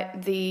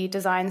spotlight the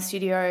design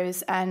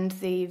studios and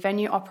the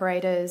venue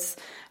operators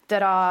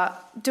that are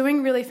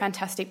doing really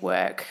fantastic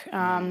work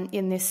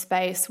in this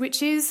space,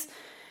 which is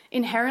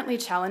inherently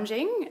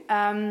challenging.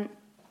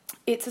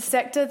 It's a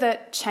sector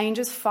that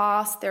changes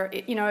fast.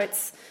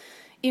 It's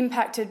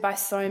impacted by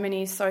so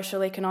many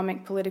social,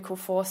 economic, political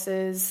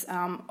forces.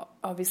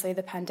 Obviously,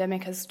 the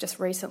pandemic has just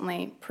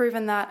recently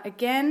proven that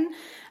again.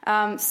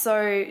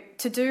 So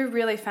to do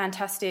really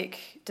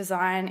fantastic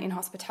design in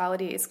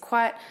hospitality is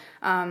quite...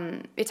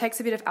 it takes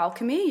a bit of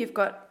alchemy. You've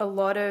got a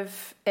lot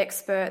of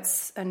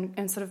experts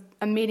and sort of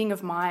a meeting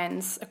of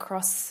minds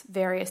across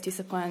various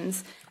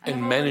disciplines.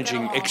 And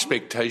managing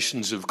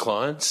expectations of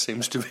clients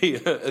seems to be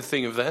a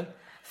thing of that.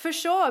 For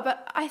sure,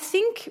 but I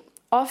think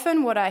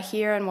often what I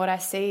hear and what I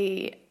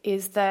see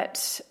is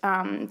that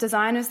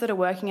designers that are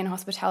working in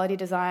hospitality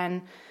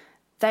design,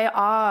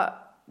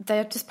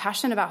 they're just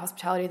passionate about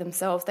hospitality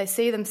themselves. They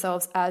see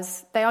themselves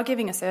as they are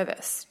giving a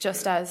service,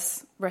 just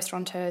as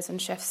restaurateurs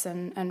and chefs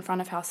and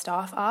front of house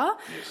staff are.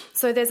 Yes.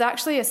 So there's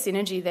actually a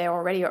synergy there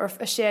already, or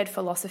a shared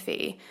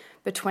philosophy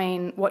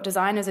between what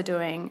designers are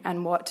doing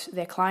and what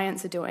their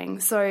clients are doing.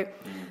 So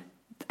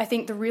I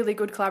think the really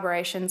good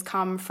collaborations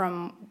come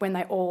from when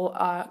they all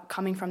are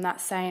coming from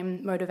that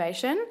same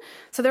motivation.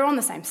 So they're on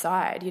the same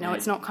side,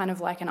 it's not kind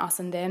of like an us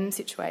and them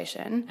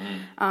situation.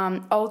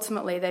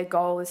 Ultimately, their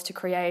goal is to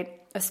create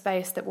a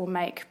space that will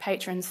make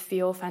patrons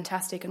feel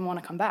fantastic and want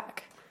to come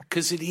back.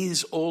 Because it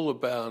is all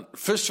about,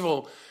 first of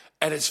all,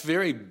 at its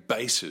very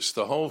basis,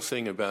 the whole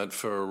thing about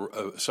for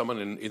someone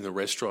in the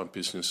restaurant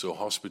business or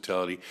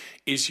hospitality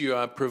is you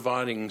are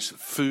providing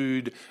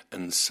food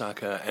and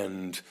succour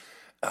and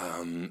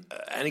an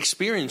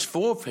experience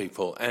for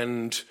people,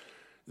 and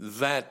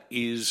that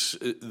is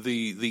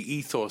the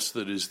ethos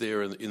that is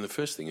there in the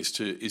first thing is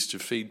to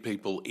feed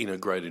people in a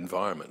great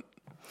environment.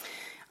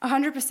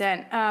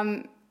 100%.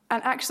 And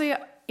actually,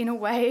 in a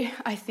way,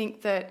 I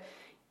think that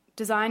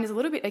design is a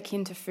little bit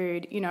akin to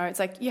food. You know, it's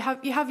like you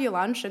have your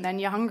lunch and then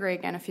you're hungry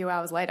again a few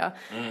hours later.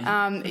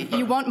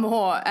 You want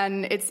more,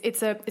 and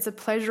it's a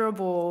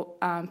pleasurable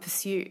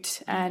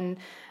pursuit. And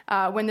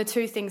when the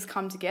two things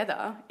come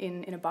together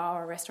in a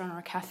bar or a restaurant or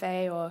a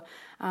cafe or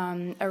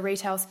a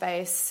retail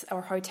space or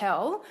a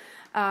hotel,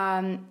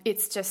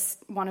 it's just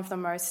one of the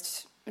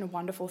most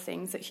wonderful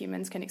things that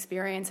humans can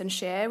experience and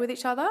share with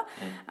each other.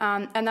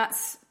 And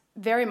that's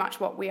very much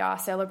what we are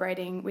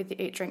celebrating with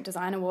the Eat Drink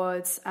Design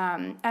Awards.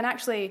 And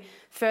actually,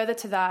 further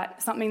to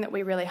that, something that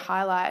we really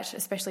highlight,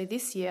 especially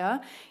this year,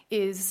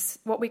 is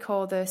what we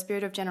call the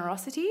spirit of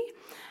generosity.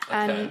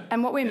 Okay.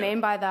 And what we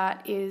mean by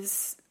that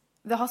is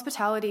the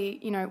hospitality,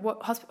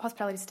 what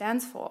hospitality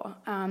stands for.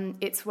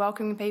 It's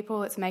welcoming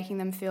people, it's making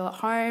them feel at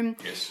home,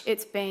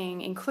 it's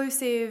being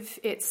inclusive,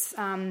 it's,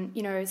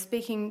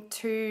 speaking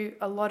to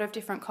a lot of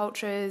different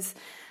cultures.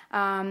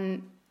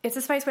 It's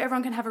a space where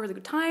everyone can have a really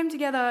good time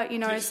together,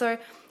 so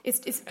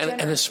it's and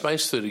a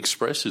space that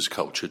expresses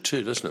culture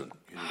too, doesn't it?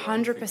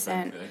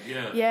 100%.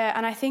 Yeah,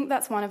 and I think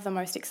that's one of the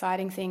most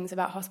exciting things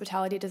about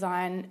hospitality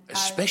design.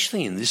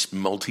 Especially in this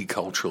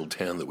multicultural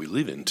town that we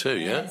live in too,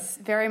 Yes,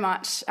 very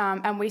much.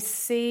 And we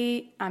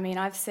see,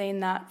 I've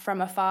seen that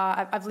from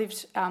afar. I've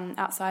lived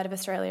outside of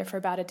Australia for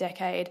about a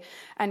decade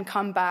and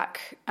come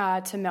back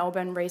to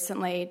Melbourne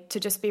recently to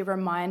just be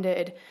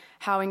reminded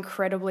how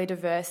incredibly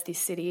diverse this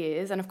city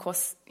is. And of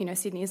course,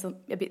 Sydney is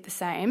a bit the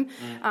same.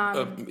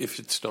 If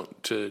it's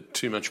not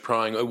too much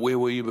prying, where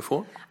were you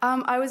before?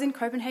 I was in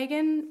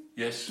Copenhagen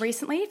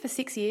recently for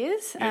 6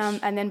 years.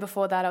 And then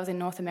before that, I was in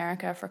North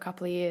America for a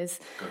couple of years.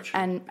 Gotcha.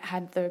 And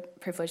had the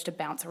privilege to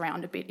bounce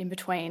around a bit in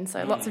between.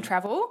 So lots of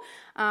travel,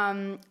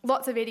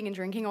 lots of eating and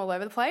drinking all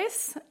over the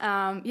place.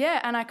 And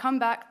I come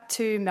back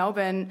to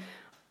Melbourne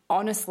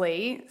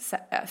honestly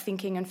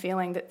thinking and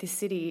feeling that this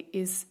city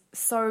is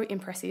so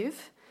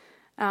impressive.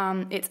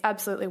 It's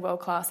absolutely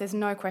world-class. There's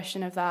no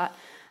question of that.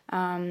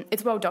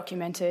 It's well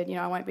documented.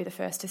 I won't be the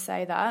first to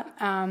say that.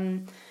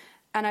 And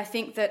I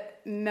think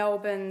that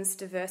Melbourne's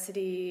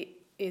diversity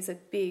is a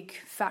big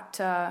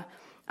factor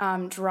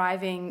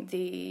driving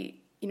the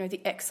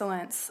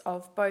excellence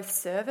of both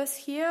service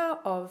here,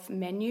 of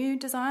menu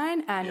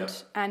design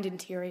and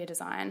interior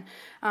design.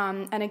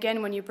 And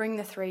again, when you bring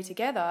the three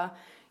together,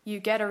 you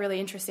get a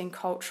really interesting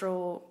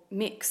cultural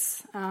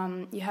mix.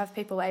 You have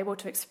people able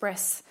to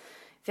express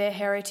their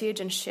heritage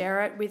and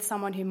share it with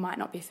someone who might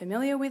not be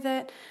familiar with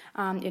it.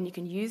 And you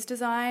can use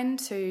design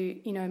to,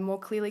 more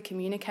clearly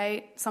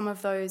communicate some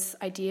of those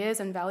ideas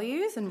and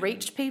values and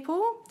reach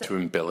people. To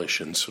embellish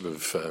and sort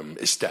of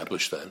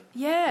establish that.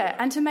 Yeah,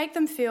 and to make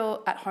them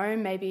feel at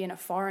home maybe in a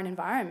foreign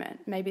environment.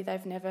 Maybe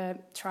they've never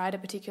tried a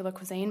particular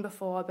cuisine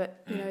before,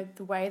 but,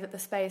 the way that the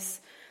space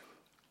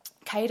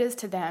caters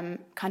to them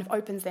kind of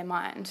opens their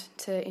mind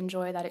to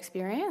enjoy that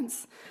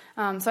experience.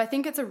 So I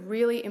think it's a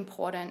really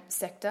important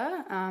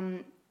sector,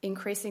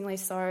 increasingly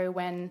so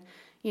when,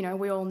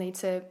 we all need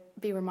to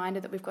be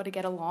reminded that we've got to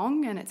get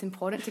along and it's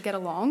important to get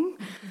along.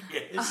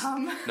 Yes.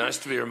 Nice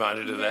to be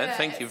reminded of that.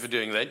 Thank you for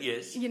doing that,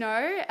 yes.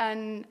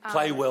 And...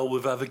 play well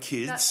with other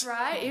kids. That's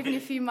right, even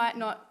if you might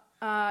not,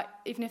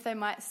 even if they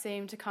might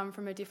seem to come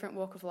from a different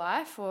walk of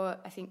life, or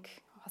I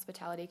think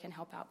hospitality can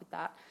help out with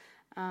that.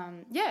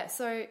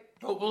 So...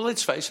 Well,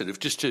 let's face it,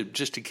 just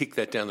to kick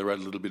that down the road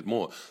a little bit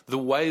more, the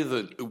way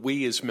that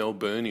we as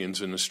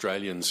Melburnians and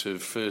Australians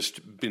have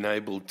first been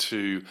able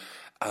to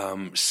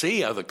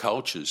see other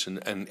cultures and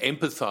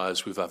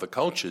empathise with other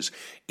cultures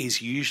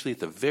is usually at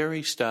the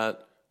very start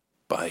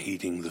by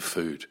eating the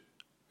food.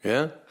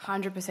 Yeah?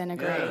 100%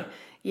 agree.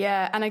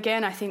 Yeah, and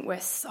again, I think we're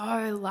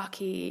so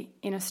lucky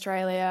in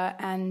Australia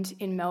and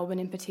in Melbourne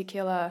in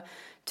particular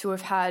to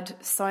have had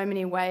so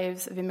many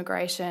waves of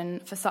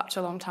immigration for such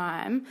a long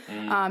time.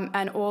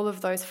 And all of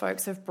those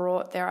folks have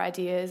brought their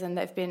ideas and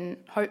they've been,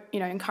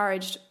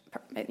 encouraged.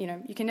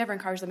 You can never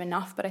encourage them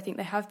enough, but I think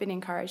they have been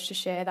encouraged to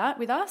share that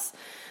with us.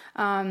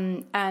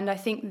 And I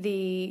think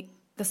the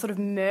sort of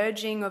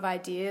merging of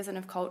ideas and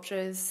of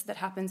cultures that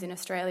happens in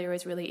Australia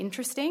is really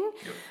interesting.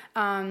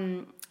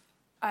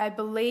 I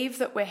believe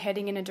that we're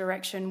heading in a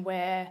direction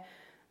where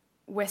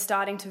we're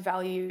starting to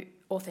value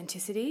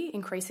authenticity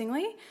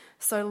increasingly.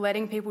 So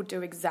letting people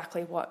do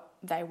exactly what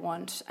they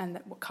want and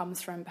what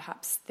comes from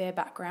perhaps their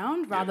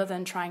background rather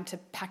than trying to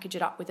package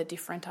it up with a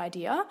different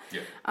idea.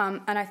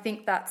 And I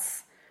think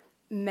that's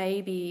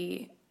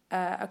maybe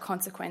a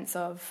consequence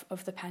of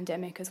the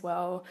pandemic as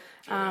well.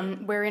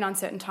 We're in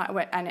uncertain time,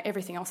 and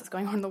everything else that's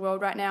going on in the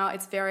world right now,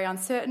 it's very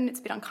uncertain, it's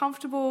a bit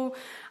uncomfortable.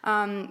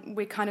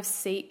 We kind of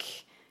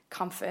seek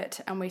comfort,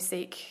 and we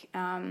seek,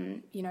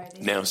 these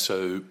Now,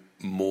 so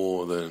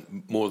more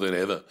than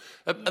ever.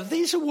 Are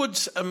these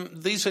awards?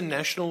 These are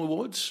national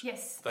awards.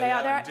 Yes, they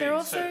are. They're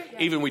also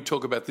Even we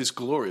talk about this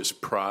glorious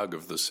Prague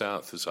of the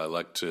South, as I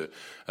like to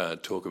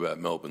talk about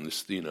Melbourne.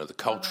 This, the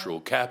cultural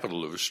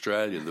capital of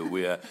Australia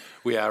that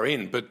we are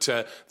in. But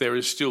there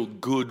is still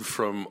good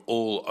from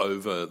all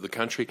over the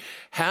country.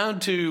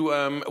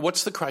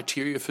 What's the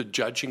criteria for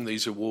judging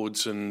these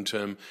awards,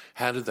 and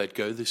how did that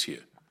go this year?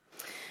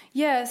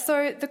 Yeah,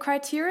 so the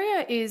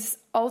criteria is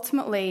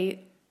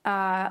ultimately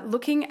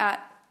looking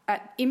at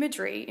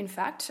imagery, in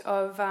fact,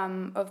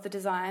 of the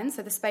design,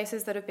 so the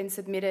spaces that have been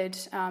submitted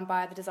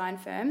by the design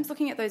firms,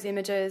 looking at those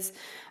images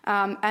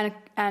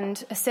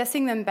and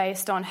assessing them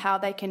based on how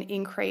they can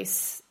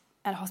increase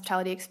a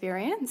hospitality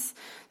experience,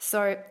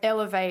 so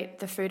elevate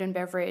the food and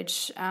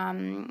beverage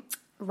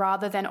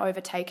rather than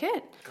overtake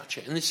it.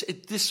 Gotcha. And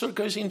this sort of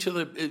goes into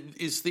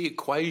the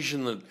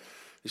equation that,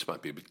 this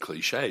might be a bit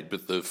cliched,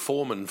 but the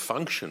form and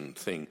function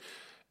thing.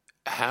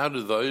 How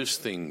do those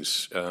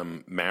things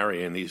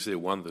marry, and is there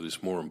one that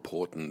is more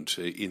important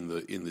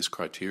in this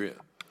criteria?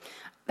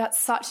 That's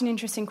such an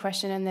interesting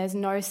question, and there's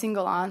no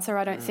single answer,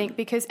 I don't think,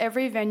 because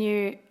every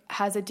venue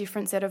has a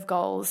different set of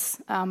goals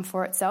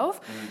for itself.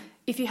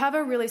 If you have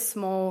a really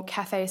small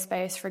cafe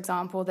space, for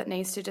example, that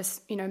needs to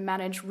just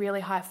manage really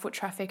high foot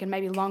traffic and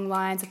maybe long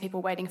lines of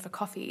people waiting for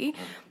coffee,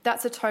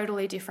 that's a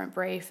totally different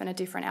brief and a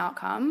different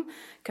outcome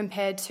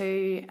compared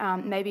to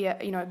maybe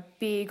a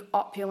big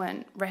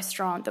opulent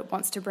restaurant that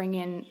wants to bring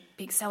in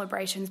big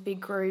celebrations, big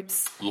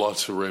groups,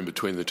 lots of room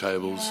between the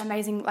tables,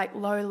 amazing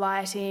low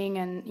lighting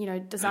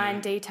and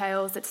design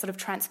details that sort of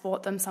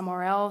transport them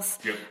somewhere else.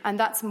 Yep. And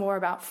that's more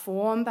about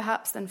form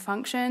perhaps than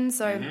function.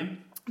 So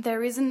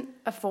there isn't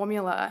a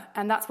formula,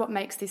 and that's what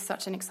makes this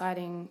such an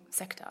exciting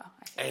sector,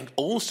 I think. And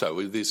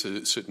also there's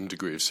a certain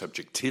degree of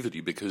subjectivity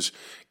because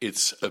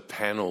it's a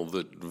panel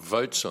that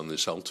votes on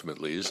this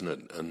ultimately, isn't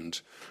it? And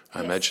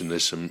I imagine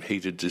there's some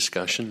heated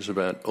discussions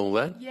about all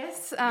that.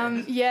 Yes,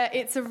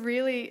 it's a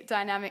really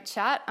dynamic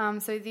chat.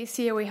 So this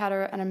year we had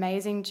an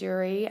amazing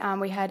jury.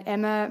 We had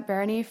Emma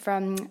Bernie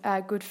from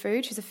Good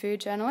Food, she's a food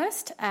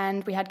journalist,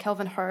 and we had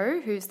Kelvin Ho,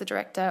 who's the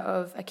director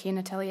of Akin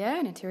Atelier,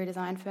 an interior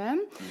design firm,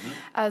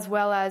 as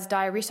well as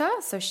Di Ritter,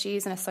 so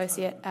she's an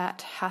associate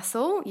at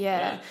Hassel,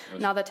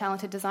 another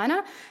talented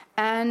designer,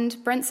 and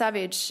Brent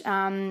Savage,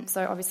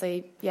 so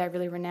obviously,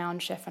 really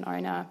renowned chef and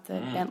owner of the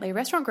Bentley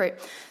Restaurant Group.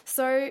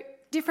 So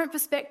different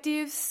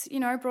perspectives,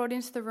 brought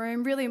into the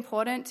room, really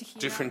important to hear.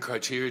 Different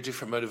criteria,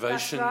 different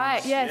motivations.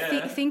 That's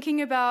right,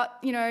 thinking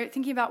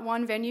about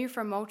one venue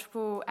from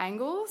multiple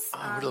angles.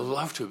 I would have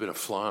loved to have been a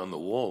fly on the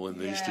wall in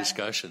these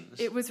discussions.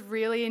 It was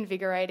really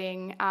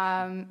invigorating,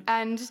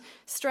 and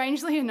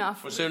strangely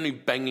enough... Was there any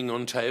banging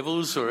on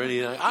tables or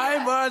anything?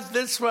 I want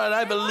this one,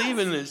 I believe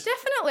in this.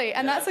 Definitely,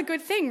 and that's a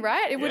good thing,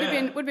 right? It would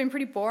have been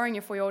pretty boring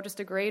if we all just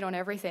agreed on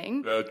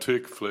everything.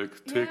 Tick,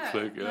 flick.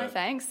 No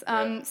thanks.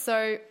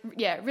 So,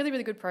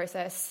 really good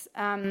process.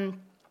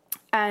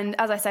 And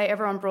as I say,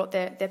 everyone brought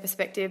their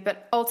perspective,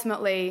 but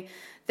ultimately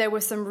there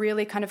were some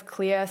really kind of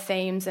clear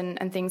themes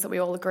and things that we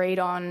all agreed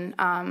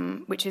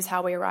on, which is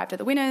how we arrived at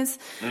the winners.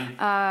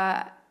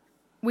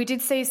 We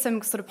did see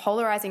some sort of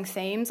polarising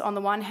themes. On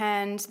the one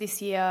hand,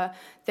 this year,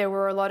 there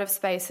were a lot of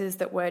spaces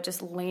that were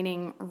just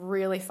leaning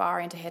really far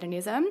into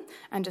hedonism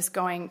and just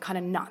going kind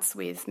of nuts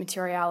with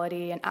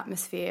materiality and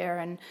atmosphere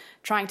and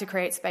trying to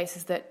create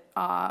spaces that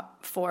are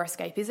for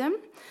escapism.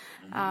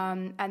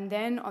 And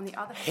then on the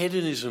other hand...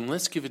 Hedonism,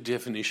 let's give a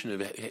definition of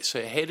it.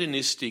 So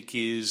hedonistic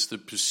is the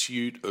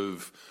pursuit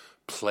of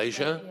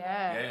pleasure.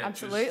 Yeah,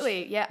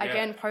 absolutely.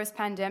 Again,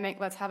 post-pandemic,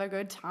 let's have a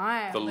good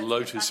time. The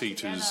lotus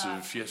eaters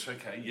of... Yes,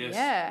 okay, yes.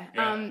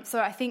 Yeah. So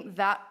I think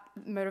that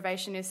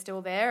motivation is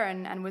still there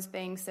and was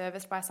being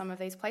serviced by some of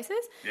these places.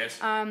 Yes.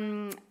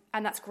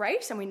 And that's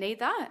great, and we need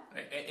that.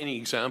 Any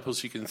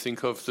examples you can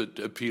think of that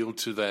appeal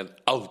to that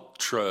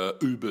ultra,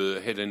 uber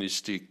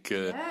hedonistic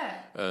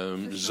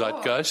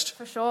zeitgeist?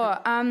 For sure.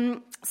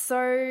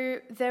 So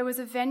there was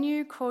a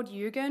venue called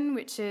Yugen,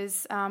 which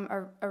is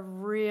a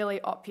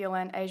really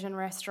opulent Asian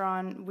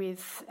restaurant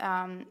with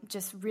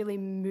just really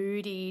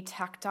moody,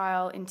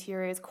 tactile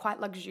interiors,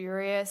 quite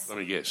luxurious. Let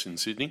me guess, in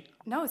Sydney?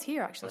 No, it's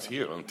here, actually. It's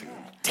here. I'm thinking,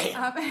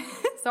 damn.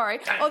 Sorry.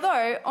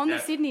 Although, on the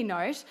Sydney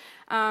note...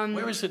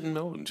 where is it in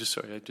Melbourne? Just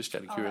out of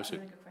curiosity. That's a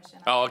really good question.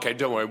 Oh, okay,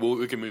 don't worry.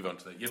 We can move on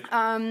to that.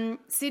 Yep.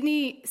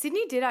 Sydney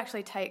did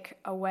actually take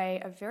away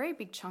a very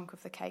big chunk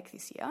of the cake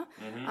this year.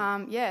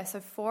 So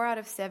 4 out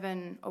of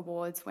 7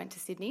 awards went to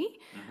Sydney.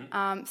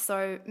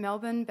 So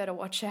Melbourne better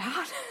watch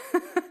out.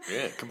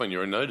 Yeah, come on,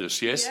 you're on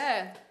notice, yes?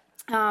 Yeah.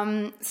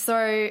 And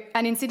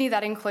in Sydney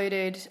that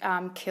included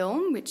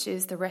Kiln, which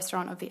is the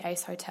restaurant of the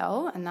Ace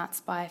Hotel, and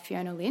that's by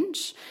Fiona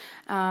Lynch.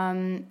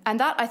 And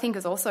that, I think,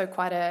 is also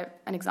quite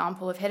an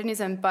example of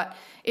hedonism, but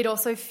it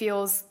also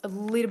feels a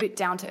little bit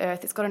down to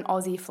earth. It's got an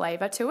Aussie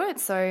flavour to it.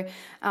 So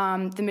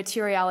the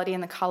materiality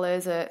and the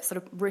colours are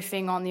sort of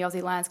riffing on the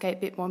Aussie landscape,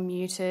 a bit more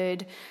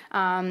muted.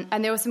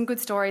 And there were some good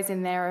stories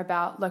in there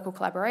about local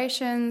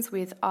collaborations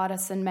with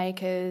artists and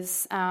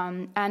makers,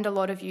 and a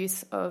lot of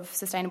use of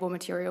sustainable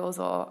materials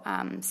or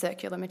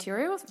circular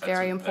materials.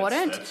 Very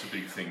important. That's a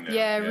big thing now.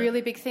 Yeah,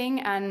 really big thing,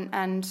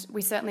 and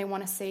we certainly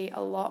want to see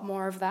a lot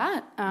more of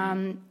that.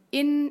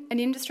 In an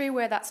industry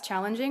where that's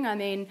challenging, I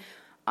mean,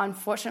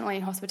 unfortunately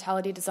in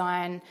hospitality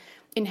design,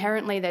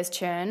 inherently there's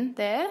churn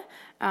there.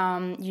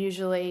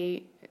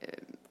 Usually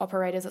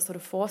operators are sort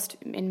of forced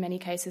in many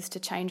cases to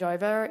change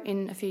over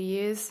in a few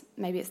years.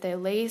 Maybe it's their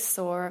lease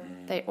or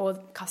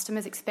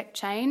customers expect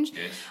change.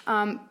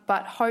 Yes.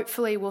 But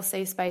hopefully we'll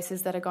see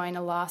spaces that are going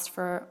to last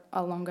for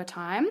a longer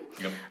time.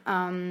 Yep.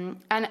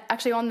 And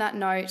actually on that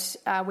note,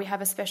 we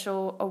have a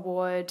special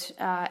award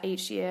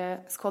each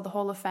year. It's called the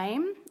Hall of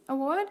Fame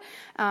Award.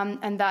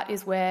 And that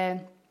is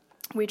where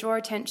we draw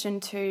attention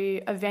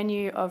to a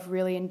venue of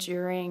really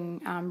enduring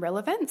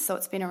relevance. So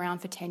it's been around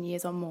for 10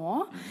 years or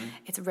more.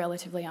 It's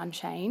relatively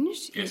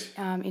unchanged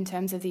in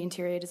terms of the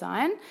interior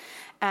design.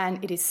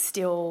 And it is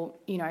still,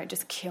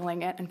 just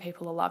killing it and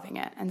people are loving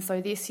it. And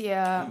so this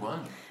year,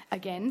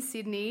 again,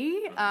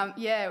 Sydney,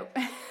 yeah.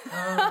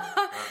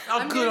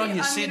 Good on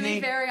you, Sydney. I'm going to be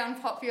very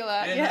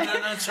unpopular. Yeah.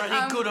 No, it's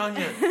right. Good on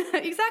you.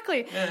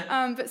 Exactly.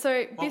 Yeah. But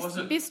so What was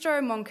it?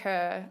 Bistro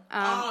Moncur.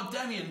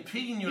 Damien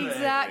Pignolet.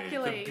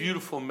 Exactly. The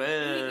beautiful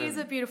man. He is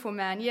a beautiful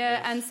man, yeah.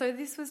 Yes. And so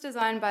this was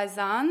designed by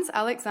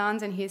Alex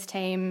Zahns and his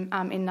team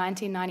in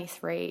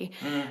 1993.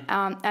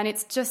 And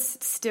it's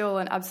just still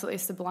an absolutely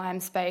sublime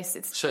space.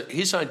 So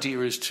his idea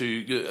is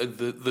to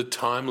the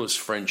timeless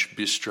French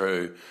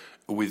bistro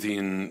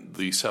within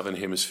the Southern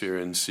Hemisphere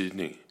in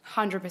Sydney.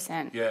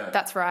 100%. Yeah.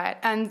 That's right.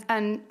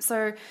 And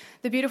so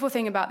the beautiful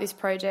thing about this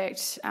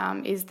project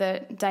is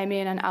that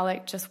Damien and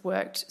Alec just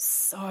worked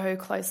so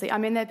closely. I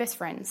mean, they're best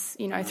friends,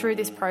 through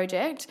this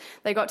project.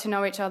 They got to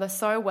know each other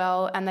so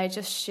well and they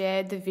just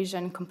shared the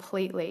vision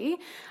completely.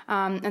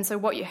 And so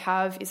what you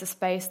have is a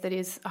space that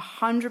is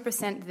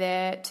 100%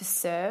 there to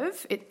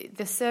serve.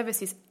 The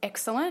service is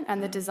excellent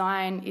and the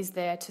design is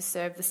there to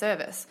serve the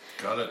service.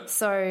 Got it.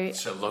 So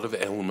it's a lot of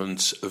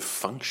elements of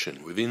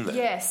function within that.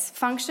 Yes,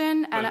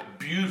 function and a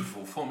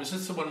beautiful form. Is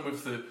this the one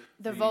with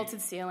the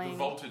vaulted ceiling? The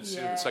vaulted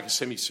ceiling. It's like a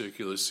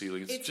semicircular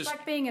ceiling. It's just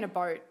like being in a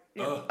boat.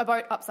 A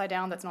boat upside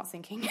down that's not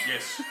sinking.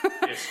 Yes.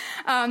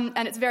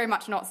 And it's very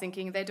much not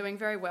sinking. They're doing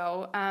very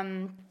well.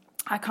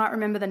 I can't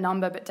remember the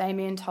number, but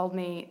Damien told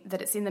me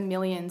that it's in the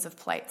millions of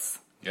plates.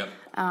 Yep.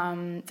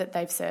 That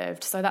they've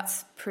served. So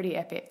that's pretty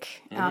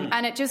epic.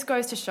 And it just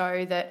goes to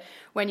show that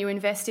when you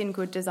invest in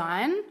good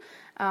design,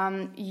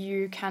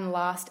 you can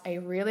last a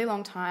really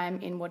long time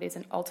in what is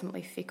an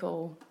ultimately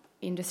fickle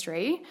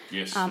industry.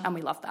 Yes. And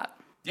we love that.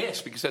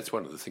 Yes, because that's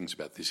one of the things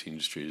about this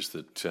industry is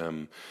that,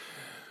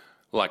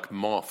 like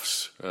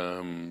moths,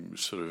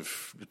 sort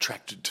of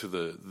attracted to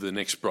the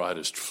next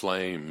brightest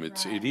flame.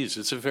 It's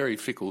a very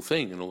fickle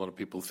thing, and a lot of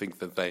people think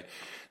that they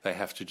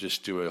have to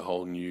just do a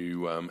whole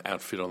new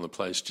outfit on the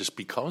place just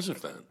because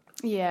of that.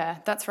 Yeah,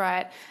 that's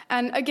right.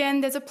 And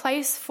again, there's a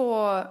place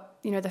for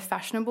the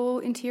fashionable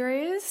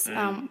interiors,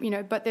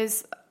 but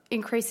there's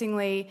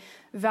increasingly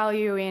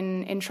value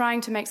in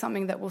trying to make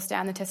something that will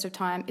stand the test of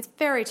time. It's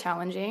very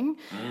challenging.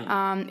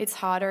 It's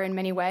harder in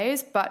many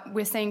ways, but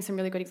we're seeing some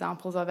really good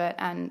examples of it,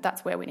 and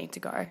that's where we need to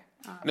go.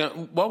 Now,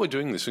 while we're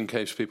doing this, in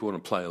case people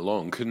want to play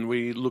along, can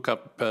we look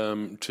up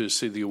to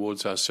see the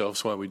awards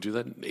ourselves while we do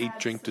that? Eat,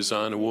 Drink,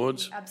 Design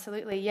Awards?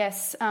 Absolutely,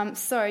 yes.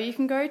 So you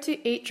can go to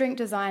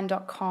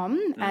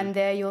eatdrinkdesign.com and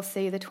there you'll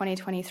see the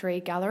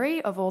 2023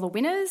 gallery of all the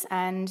winners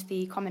and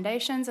the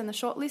commendations and the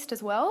shortlist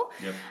as well.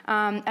 Yep.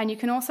 And you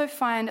can also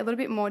find a little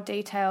bit more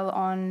detail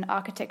on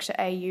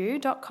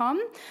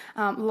architectureau.com.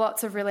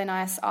 Lots of really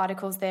nice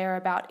articles there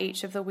about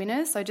each of the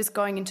winners, so just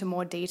going into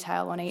more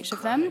detail on each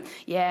of them.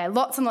 Yeah,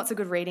 lots and lots of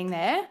good reading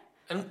there.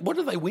 And what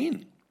do they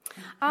win?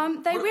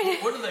 What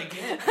do they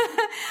get?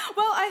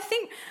 Well,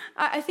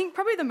 I think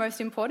probably the most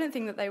important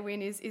thing that they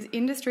win is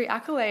industry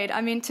accolade.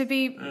 I mean, to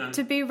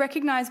be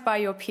recognised by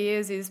your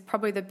peers is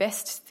probably the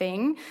best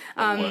thing.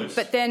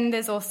 But then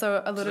there's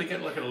also a little. Do they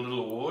get like a little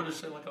award?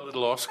 Is there like a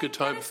little Oscar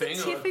type thing?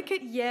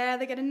 Certificate, yeah.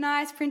 They get a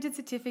nice printed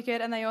certificate,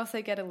 and they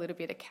also get a little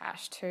bit of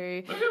cash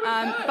too.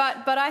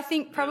 But I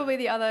think probably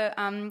the other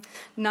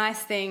nice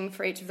thing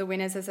for each of the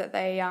winners is that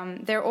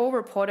they're all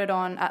reported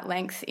on at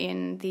length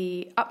in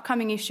the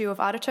upcoming issue of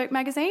Artichoke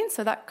magazine,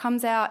 so that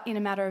comes out in a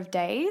matter of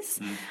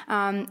days,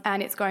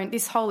 and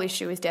this whole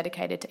issue is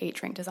dedicated to Eat,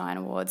 Drink, Design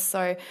Awards.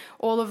 So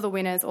all of the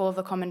winners, all of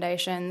the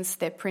commendations,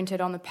 they're printed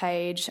on the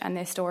page, and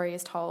their story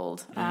is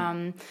told,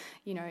 in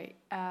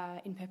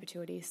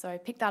perpetuity. So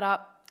pick that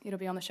up. It'll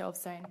be on the shelves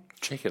soon.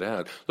 Check it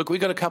out. Look, we've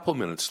got a couple of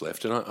minutes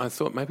left, and I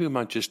thought maybe we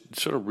might just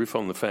sort of riff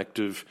on the fact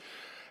of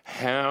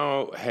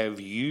How have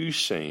you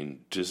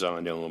seen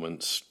design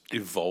elements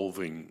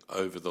evolving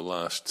over the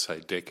last, say,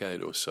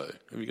 decade or so?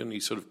 Have you got any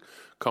sort of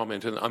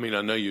comment? I mean,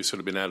 I know you've sort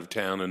of been out of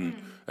town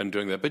and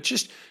doing that, but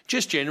just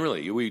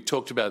generally, we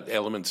talked about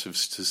elements of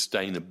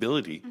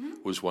sustainability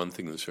was one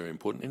thing that's very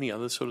important. Any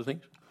other sort of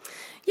things?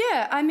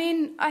 Yeah, I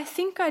mean, I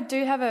think I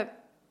do have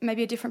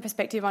maybe a different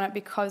perspective on it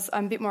because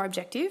I'm a bit more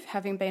objective,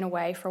 having been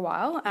away for a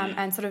while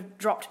and sort of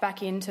dropped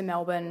back into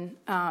Melbourne,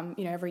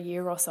 every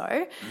year or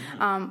so,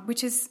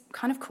 which is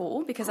kind of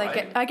cool because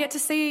I get to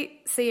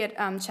see it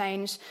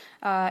change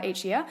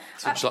each year.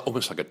 So it's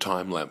almost like a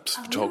time-lapse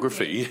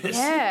photography.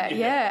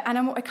 Yeah. And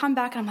I come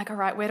back and I'm like, all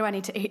right, where do I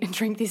need to eat and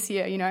drink this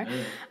year,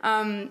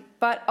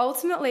 But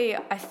ultimately,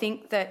 I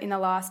think that in the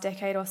last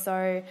decade or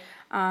so,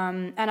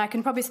 and I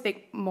can probably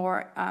speak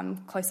more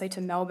closely to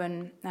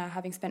Melbourne,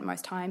 having spent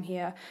most time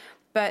here,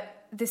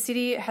 but the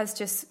city has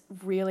just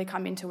really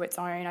come into its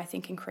own, I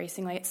think,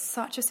 increasingly. It's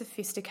such a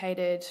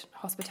sophisticated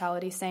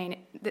hospitality scene.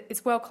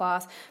 It's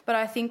world-class, but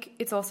I think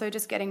it's also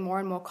just getting more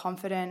and more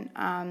confident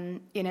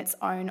in its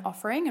own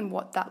offering and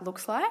what that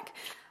looks like.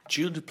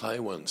 Gilles Duplaix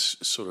once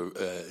sort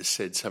of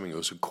said something, it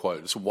was a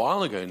quote, it's a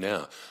while ago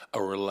now,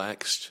 a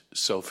relaxed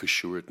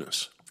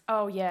self-assuredness.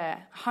 Oh, yeah,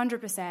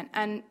 100%.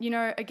 And,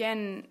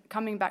 again,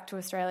 coming back to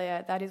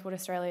Australia, that is what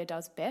Australia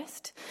does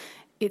best.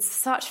 It's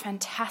such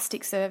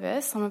fantastic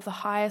service, some of the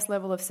highest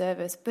level of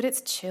service, but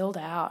it's chilled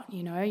out,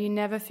 You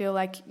never feel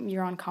like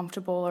you're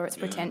uncomfortable or it's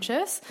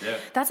pretentious. Yeah.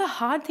 That's a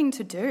hard thing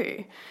to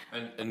do.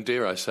 And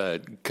dare I say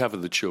it, cover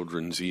the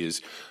children's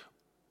ears.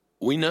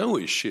 We know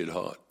we're shit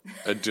hot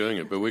at doing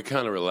it, but we're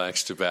kind of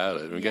relaxed about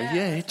it. We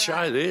go,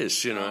 try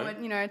this,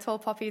 tall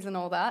poppies and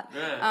all that.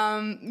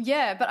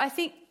 Yeah. But I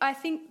think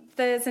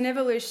there's an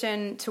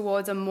evolution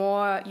towards a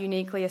more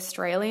uniquely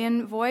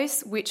Australian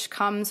voice, which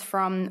comes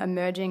from a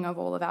merging of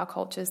all of our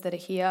cultures that are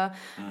here,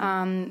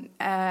 and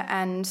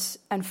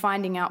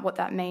finding out what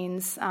that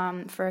means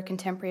for a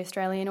contemporary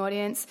Australian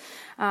audience.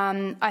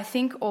 I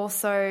think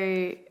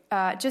also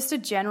just a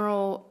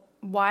general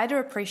wider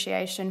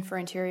appreciation for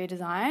interior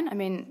design. I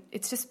mean,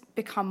 it's just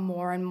become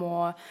more and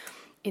more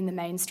in the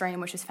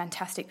mainstream, which is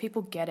fantastic.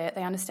 People get it.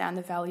 They understand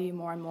the value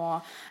more and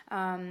more.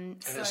 And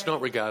it's not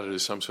regarded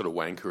as some sort of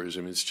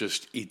wankerism.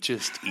 It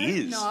just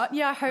is. Not.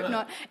 Yeah, I hope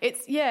not.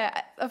 It's,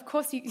 of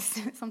course,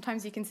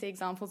 sometimes you can see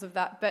examples of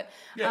that. But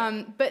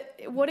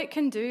what it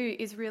can do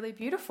is really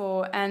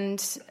beautiful.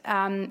 And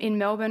in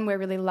Melbourne, we're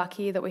really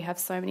lucky that we have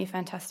so many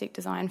fantastic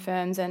design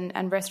firms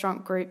and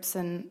restaurant groups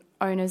and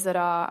owners that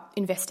are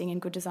investing in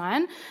good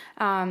design.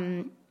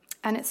 And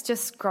it's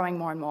just growing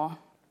more and more.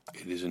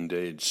 It is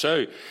indeed.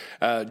 So,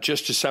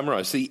 just to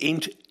summarise, the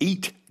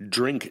Eat,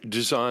 Drink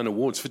Design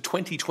Awards for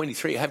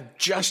 2023 have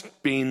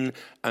just been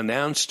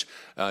announced.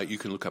 You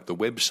can look up the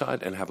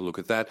website and have a look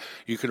at that.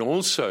 You can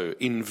also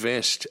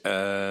invest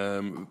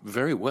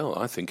very well,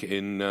 I think,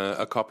 in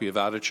a copy of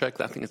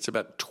Artichoke. I think it's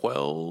about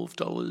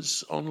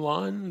 $12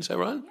 online. Is that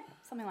right?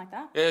 Something like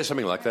that. Yeah,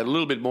 something like that. A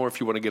little bit more if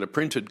you want to get a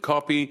printed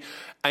copy.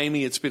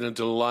 Amy, it's been a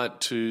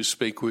delight to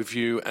speak with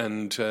you,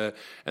 and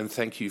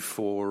thank you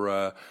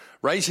for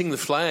raising the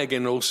flag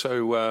and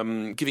also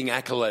giving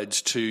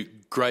accolades to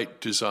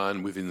great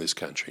design within this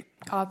country.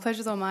 Oh,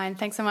 pleasure's all mine.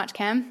 Thanks so much,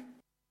 Cam.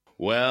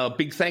 Well,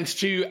 big thanks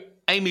to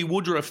Amy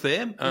Woodruff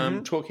there,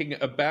 talking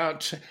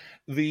about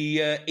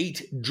the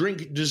Eat,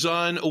 Drink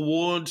Design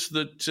Awards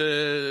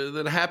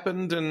that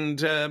happened,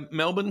 and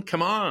Melbourne,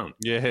 come on.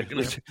 Yeah,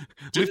 lift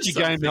your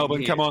game,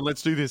 Melbourne. Here. Come on,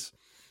 let's do this.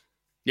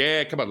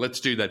 Yeah, come on,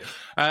 let's do that.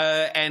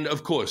 And,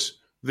 of course,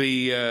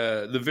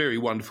 the very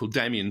wonderful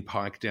Damien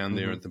Pike down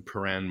there at the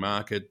Paran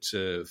Market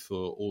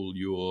for all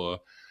your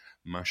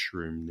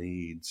mushroom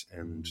needs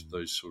and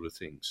those sort of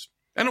things.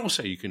 And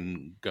also you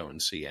can go and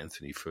see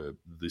Anthony for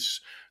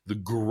the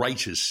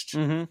greatest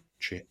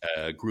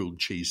grilled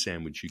cheese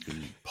sandwich you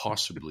can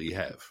possibly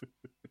have.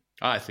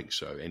 I think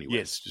so, anyway.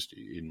 Yes. It's just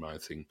in my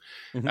thing.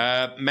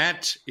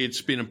 Matt,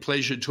 it's been a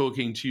pleasure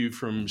talking to you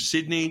from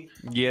Sydney.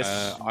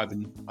 Yes.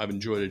 I've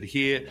enjoyed it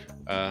here.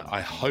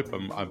 I hope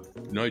I've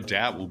no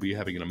doubt we'll be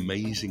having an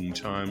amazing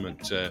time at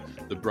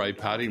the Brave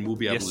Party, and we'll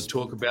be able to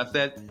talk about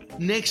that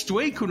next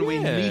week when we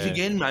meet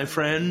again, my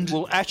friend.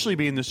 We'll actually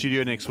be in the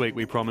studio next week,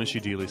 we promise you,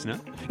 dear listener.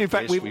 In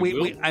fact,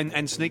 we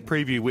and sneak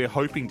preview, we're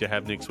hoping to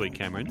have next week,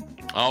 Cameron.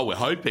 Oh, we're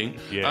hoping.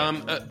 Yeah.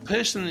 A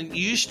person that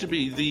used to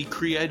be the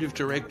creative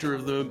director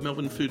of the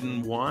Melbourne Food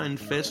and Wine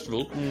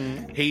Festival.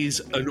 He's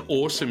an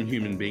awesome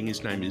human being.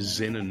 His name is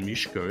Zenon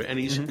Mishko, and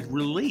he's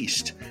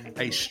released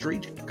a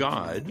street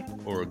guide,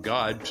 or a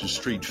guide to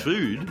street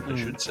food, I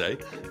should say,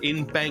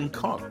 in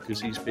Bangkok, because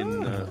he's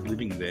been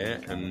living there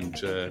and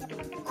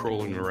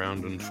crawling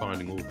around and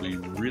finding all the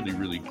really,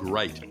 really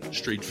great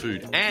street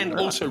food, and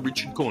also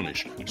Richard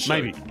Cornish. So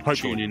maybe.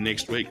 Tune in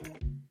next week.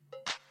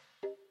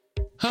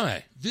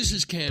 Hi, this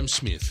is Cam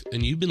Smith,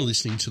 and you've been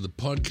listening to the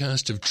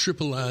podcast of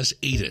Triple R's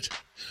Eat It,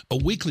 a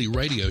weekly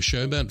radio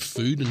show about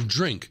food and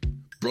drink,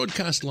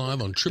 broadcast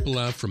live on Triple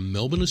R from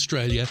Melbourne,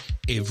 Australia,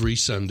 every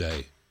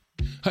Sunday.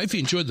 Hope you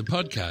enjoyed the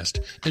podcast,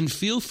 and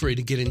feel free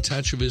to get in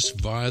touch with us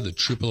via the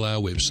Triple R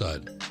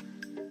website.